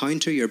can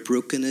encounter your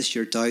brokenness,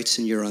 your doubts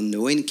and your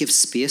unknowing, give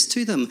space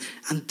to them.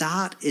 And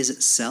that is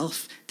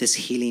itself this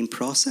healing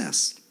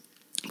process.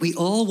 We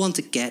all want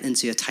to get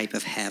into a type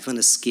of heaven,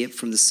 escape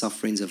from the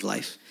sufferings of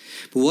life.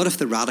 But what if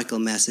the radical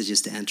message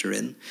is to enter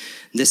in?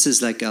 This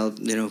is like a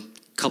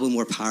couple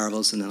more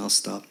parables and then I'll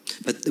stop.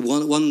 But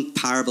one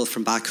parable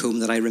from back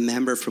home that I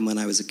remember from when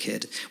I was a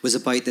kid was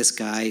about this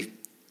guy,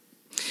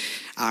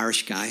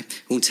 Irish guy, I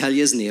won't tell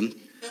you his name,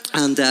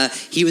 and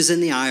he was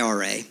in the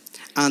IRA.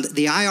 And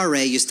the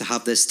IRA used to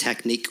have this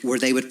technique where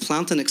they would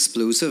plant an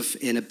explosive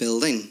in a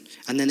building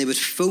and then they would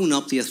phone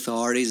up the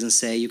authorities and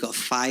say, you've got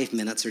 5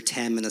 minutes or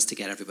 10 minutes to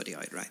get everybody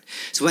out, right?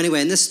 So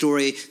anyway, in this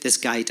story, this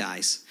guy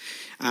dies.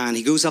 And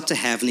he goes up to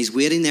heaven. He's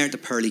waiting there at the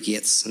pearly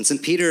gates. And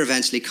St. Peter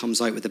eventually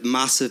comes out with a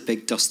massive,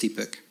 big, dusty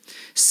book,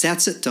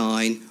 sets it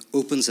down,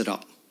 opens it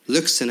up,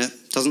 looks in it,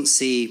 doesn't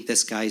see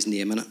this guy's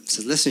name in it.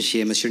 Says, listen,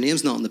 Seamus, your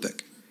name's not in the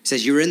book. He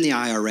says, you're in the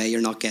IRA,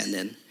 you're not getting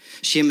in.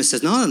 Seamus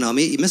says, no,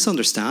 mate, you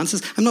misunderstand. He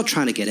says, I'm not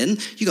trying to get in.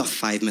 You got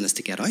 5 minutes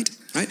to get out,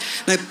 right?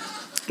 Now,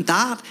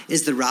 that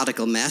is the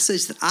radical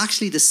message, that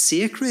actually the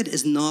sacred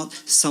is not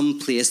some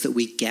place that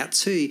we get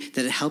to,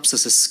 that it helps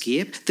us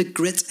escape the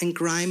grit and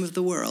grime of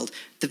the world.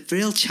 The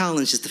real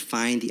challenge is to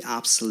find the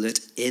absolute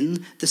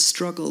in the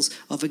struggles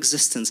of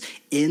existence,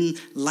 in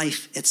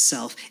life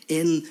itself,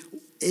 in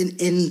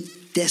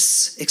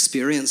this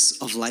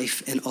experience of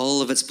life, in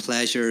all of its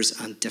pleasures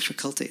and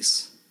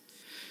difficulties.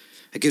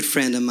 A good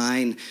friend of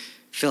mine,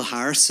 Phil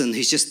Harrison,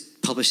 who's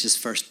just published his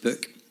first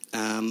book,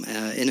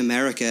 in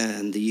America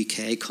and the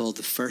UK called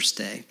The First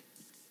Day.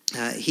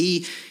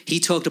 He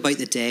talked about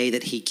the day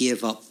that he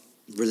gave up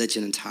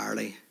religion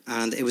entirely.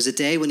 And it was a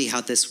day when he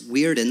had this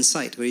weird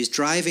insight where he's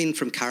driving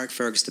from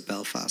Carrickfergus to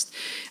Belfast.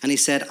 And he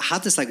said, I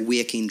had this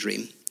waking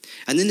dream.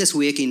 And in this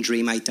waking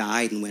dream, I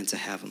died and went to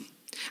heaven.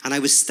 And I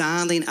was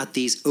standing at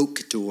these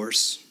oak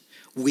doors,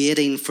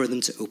 waiting for them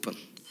to open.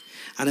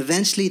 And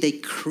eventually they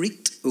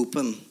creaked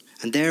open.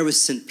 And there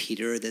was St.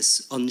 Peter,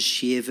 this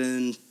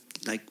unshaven,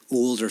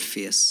 older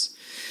face.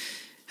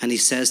 And he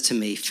says to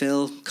me,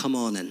 Phil, come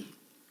on in.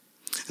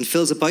 And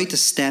Phil's about to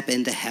step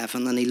into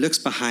heaven, and he looks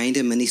behind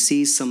him and he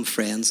sees some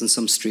friends and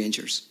some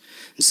strangers.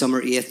 And some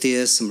are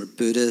atheists, some are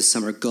Buddhists,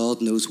 some are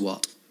God knows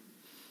what.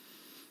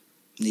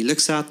 And he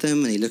looks at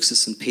them and he looks at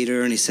St.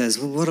 Peter and he says,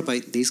 well, what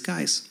about these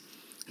guys?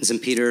 And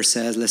St. Peter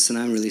says, listen,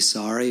 I'm really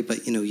sorry,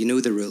 but you know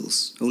the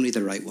rules, only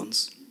the right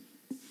ones.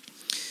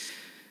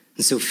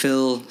 And so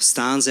Phil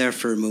stands there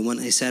for a moment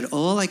and he said,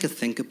 all I could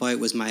think about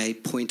was my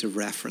point of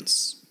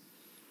reference.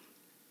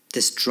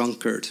 This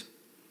drunkard,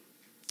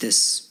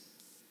 this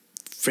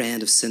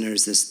friend of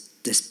sinners,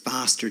 this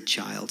bastard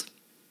child,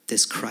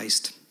 this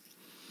Christ.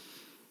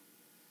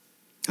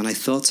 And I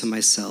thought to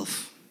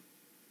myself,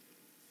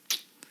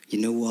 you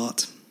know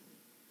what?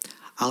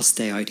 I'll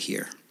stay out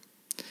here.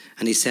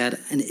 And he said,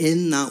 and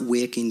in that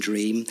waking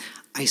dream,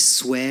 I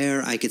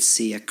swear I could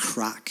see a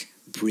crack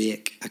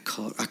break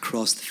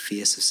across the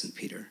face of St.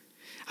 Peter.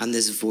 And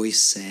this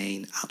voice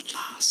saying, at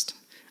last,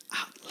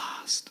 at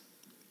last.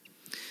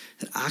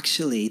 That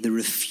actually the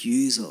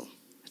refusal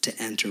to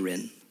enter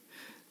in,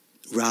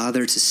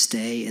 rather to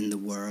stay in the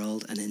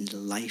world and in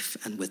life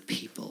and with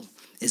people,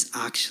 is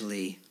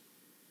actually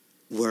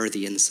where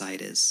the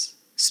inside is.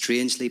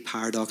 Strangely,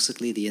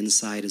 paradoxically, the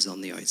inside is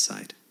on the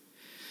outside.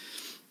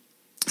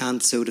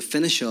 And so to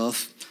finish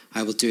off,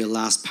 I will do a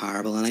last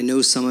parable. And I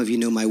know some of you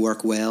know my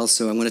work well,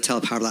 so I'm going to tell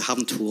a parable I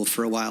haven't told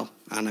for a while.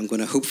 And I'm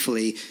going to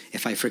hopefully,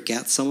 if I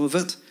forget some of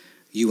it,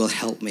 you will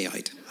help me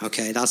out.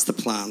 Okay, that's the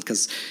plan,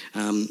 because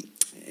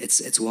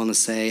it's one to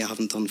say I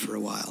haven't done for a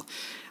while.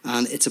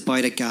 And it's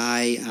about a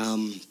guy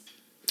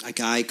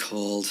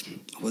called,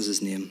 what was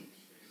his name?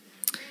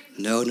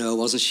 No, it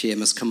wasn't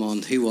Seamus. Come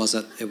on, who was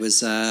it? It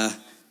was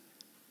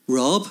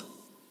Rob?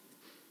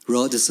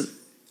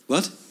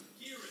 What?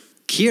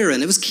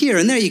 Kieran. It was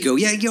Kieran. There you go.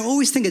 Yeah, you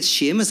always think it's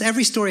Seamus.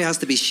 Every story has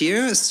to be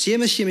Seamus.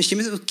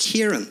 It was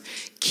Kieran.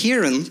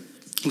 Kieran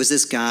was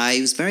this guy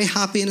who was very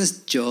happy in his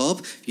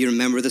job. You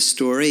remember the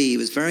story. He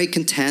was very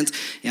content.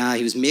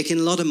 He was making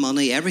a lot of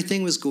money.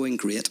 Everything was going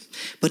great.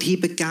 But he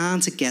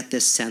began to get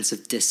this sense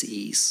of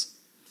dis-ease.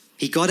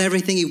 He got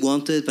everything he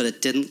wanted, but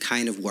it didn't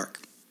kind of work.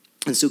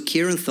 And so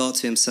Kieran thought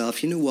to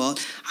himself, you know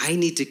what? I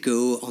need to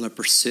go on a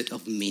pursuit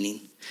of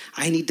meaning.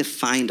 I need to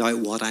find out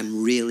what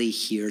I'm really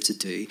here to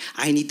do.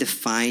 I need to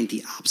find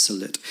the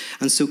absolute.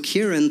 And so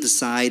Kieran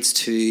decides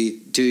to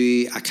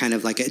do a kind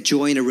of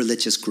join a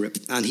religious group.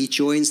 And he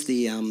joins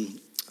the,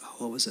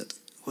 what was it?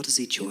 What does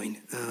he join?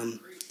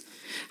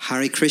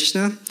 Hare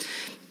Krishna.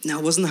 No,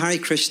 it wasn't Hare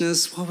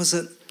Krishna's. What was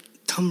it?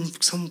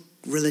 Some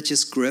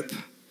religious group.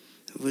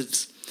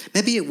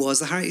 Maybe it was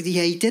the Hare.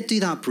 Yeah, he did do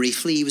that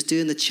briefly. He was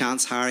doing the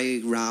chants, Hare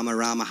Rama,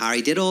 Rama Hare.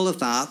 He did all of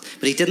that,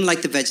 but he didn't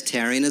like the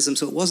vegetarianism,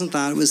 so it wasn't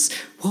that. It was,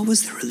 what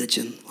was the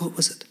religion? What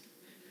was it?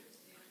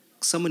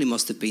 Somebody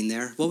must have been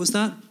there. What was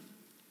that?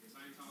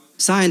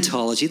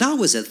 Scientology. That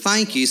was it.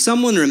 Thank you.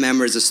 Someone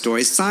remembers the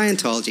story.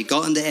 Scientology.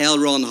 Got into L.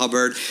 Ron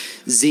Hubbard,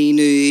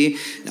 Xenu,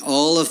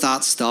 all of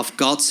that stuff.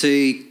 Got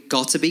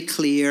to be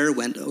clear.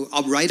 Went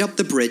right up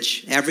the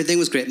bridge. Everything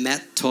was great.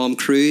 Met Tom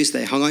Cruise.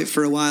 They hung out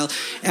for a while.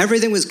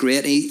 Everything was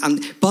great.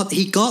 But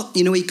he got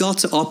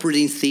to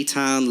operating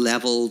thetan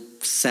level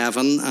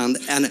 7,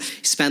 and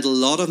he spent a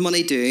lot of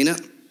money doing it,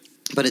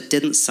 but it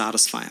didn't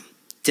satisfy him.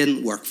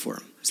 Didn't work for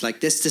him. It's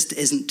like, this just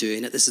isn't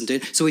doing it. This isn't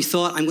doing it. So he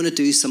thought, I'm going to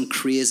do some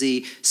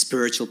crazy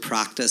spiritual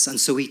practice. And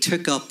so he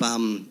took up,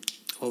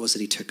 what was it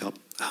he took up?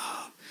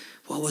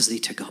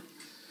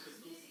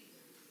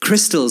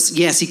 Crystals.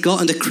 Yes, he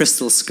got into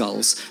crystal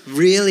skulls.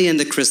 Really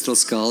into crystal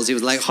skulls. He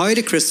was like, how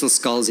do crystal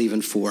skulls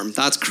even form?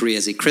 That's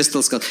crazy.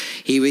 Crystal skulls.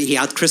 He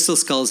had crystal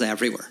skulls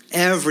everywhere.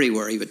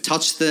 Everywhere. He would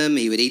touch them.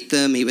 He would eat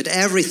them. He would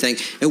everything.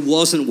 It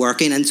wasn't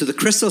working. And so the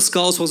crystal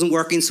skulls wasn't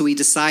working. So he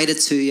decided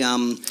to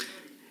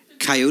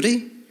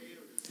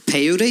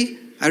peyote?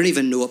 I don't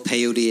even know what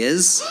peyote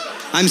is.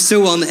 I'm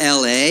so on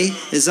LA.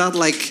 Is that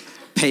like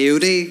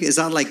peyote? Is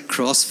that like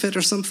CrossFit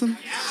or something?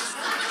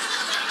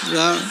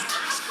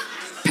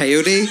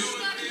 Peyote?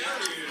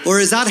 Or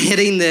is that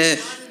hitting the...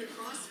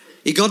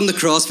 He got into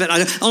CrossFit.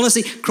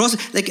 Honestly,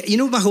 CrossFit, you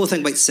know my whole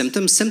thing about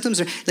symptoms?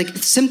 Symptoms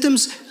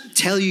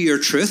tell you your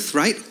truth,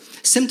 right?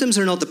 Symptoms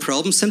are not the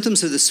problem.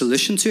 Symptoms are the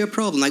solution to a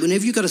problem. Like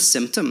whenever you've got a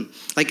symptom,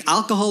 like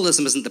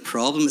alcoholism isn't the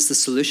problem, it's the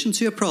solution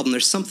to a problem.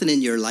 There's something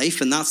in your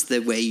life and that's the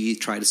way you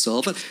try to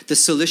solve it. The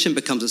solution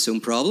becomes its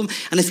own problem.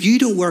 And if you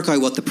don't work out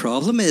what the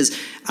problem is,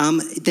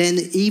 then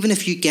even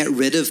if you get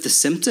rid of the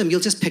symptom, you'll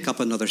just pick up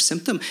another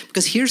symptom.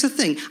 Because here's the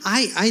thing,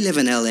 I live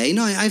in LA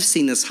now, I've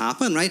seen this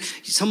happen, right?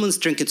 Someone's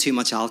drinking too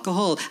much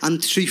alcohol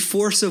and through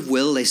force of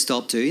will, they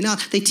stop doing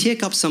that. They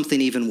take up something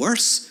even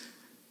worse.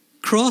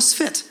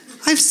 CrossFit.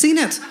 I've seen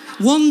it.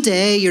 One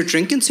day you're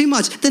drinking too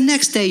much. The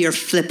next day you're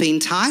flipping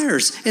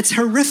tires. It's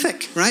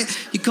horrific, right?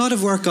 You got to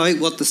work out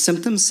what the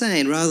symptom's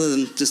saying rather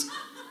than just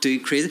do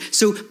crazy.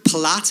 So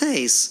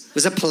Pilates.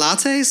 Was it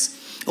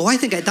Pilates? Oh, I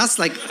think that's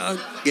like,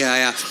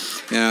 yeah.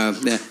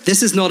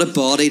 This is not a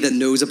body that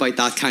knows about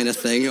that kind of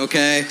thing,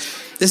 okay?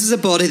 This is a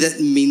body that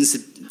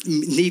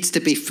needs to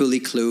be fully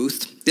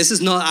clothed. This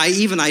is not, I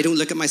don't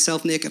look at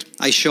myself naked.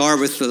 I shower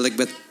with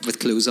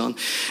clothes on.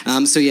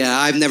 So yeah,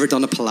 I've never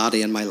done a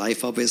Pilates in my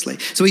life, obviously.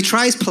 So he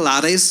tries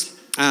Pilates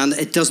and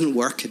it doesn't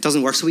work.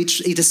 So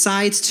he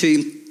decides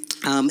to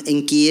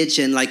engage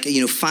in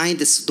find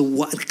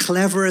the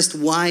cleverest,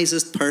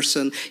 wisest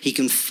person he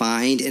can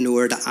find in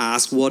order to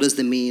ask, what is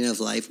the meaning of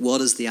life?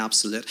 What is the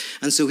absolute?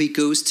 And so he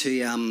goes to,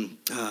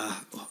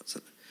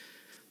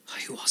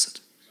 who was it?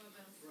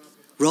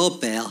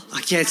 Rob Bell.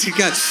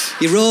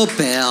 Rob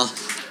Bell.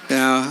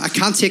 I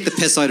can't take the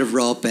piss out of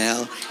Rob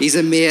Bell. He's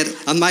a mate,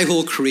 and my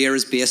whole career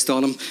is based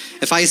on him.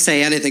 If I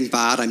say anything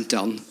bad, I'm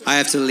done. I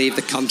have to leave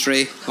the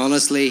country,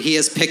 honestly. He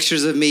has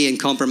pictures of me in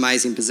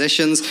compromising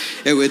positions.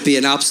 It would be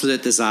an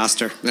absolute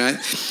disaster, right?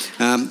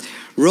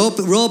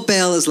 Rob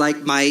Bell is like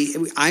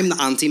I'm the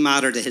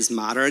antimatter to his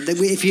matter.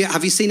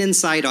 Have you seen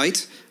Inside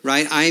Out?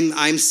 Right,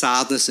 I'm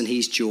sadness and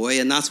he's joy,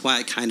 and that's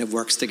why it kind of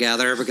works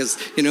together because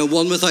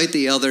one without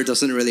the other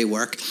doesn't really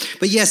work.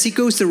 But yes, he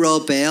goes to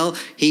Rob Bell. By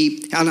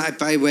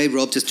the way,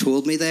 Rob just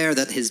told me there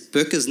that his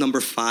book is number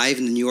 5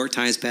 in the New York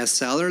Times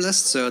bestseller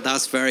list, so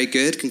that's very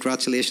good.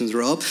 Congratulations,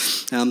 Rob.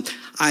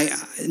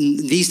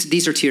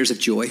 These are tears of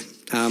joy.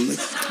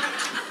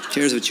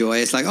 Tears of joy.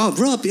 It's like, oh,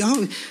 Rob,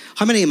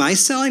 How many am I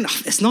selling?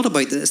 It's not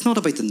about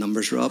the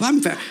numbers, Rob.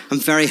 I'm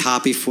very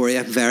happy for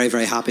you. Very,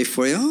 very happy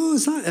for you. Oh,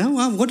 is that? Oh,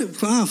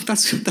 wow,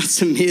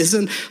 that's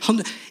amazing.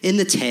 In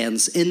the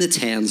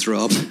tens,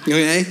 Rob.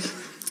 Okay.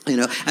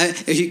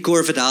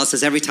 Gore Vidal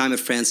says, every time a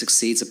friend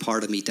succeeds, a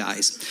part of me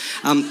dies.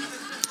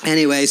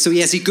 Anyway, so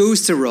yes, he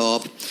goes to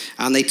Rob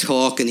and they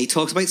talk, and he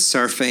talks about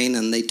surfing,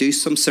 and they do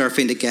some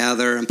surfing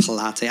together and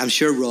Pilates. I'm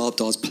sure Rob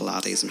does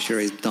Pilates. I'm sure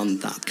he's done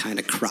that kind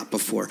of crap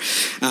before.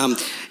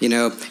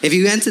 If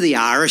you went to the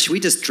Irish,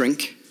 we just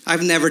drink.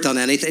 I've never done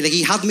anything. Like,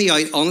 he had me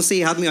out on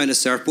a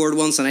surfboard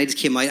once, and I just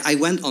came out. I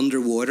went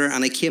underwater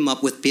and I came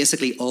up with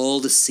basically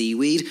all the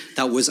seaweed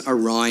that was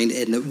around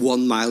in a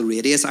 1 mile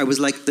radius. I was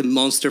like the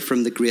monster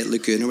from the Great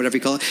Lagoon, or whatever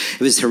you call it.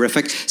 It was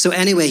horrific. So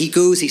anyway,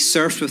 he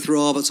surfs with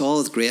Rob. It's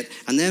all great.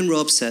 And then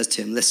Rob says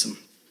to him, listen,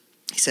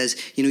 he says,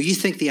 you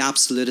think the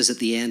absolute is at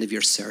the end of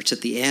your search,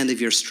 at the end of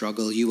your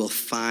struggle, you will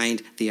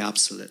find the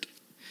absolute.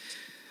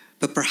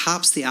 But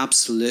perhaps the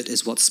absolute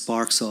is what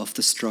sparks off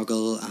the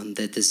struggle and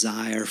the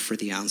desire for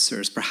the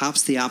answers.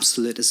 Perhaps the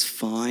absolute is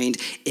found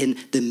in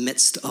the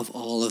midst of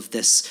all of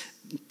this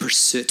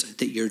pursuit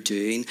that you're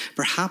doing.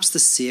 Perhaps the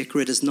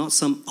sacred is not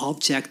some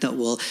object that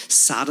will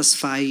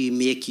satisfy you,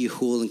 make you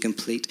whole and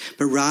complete,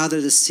 but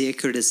rather the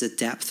sacred is the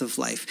depth of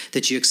life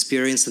that you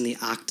experience in the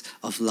act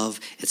of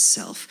love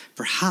itself.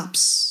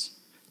 Perhaps,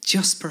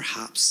 just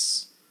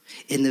perhaps,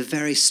 in the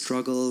very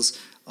struggles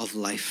of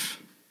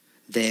life,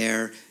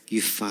 there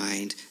you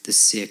find the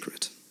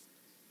sacred.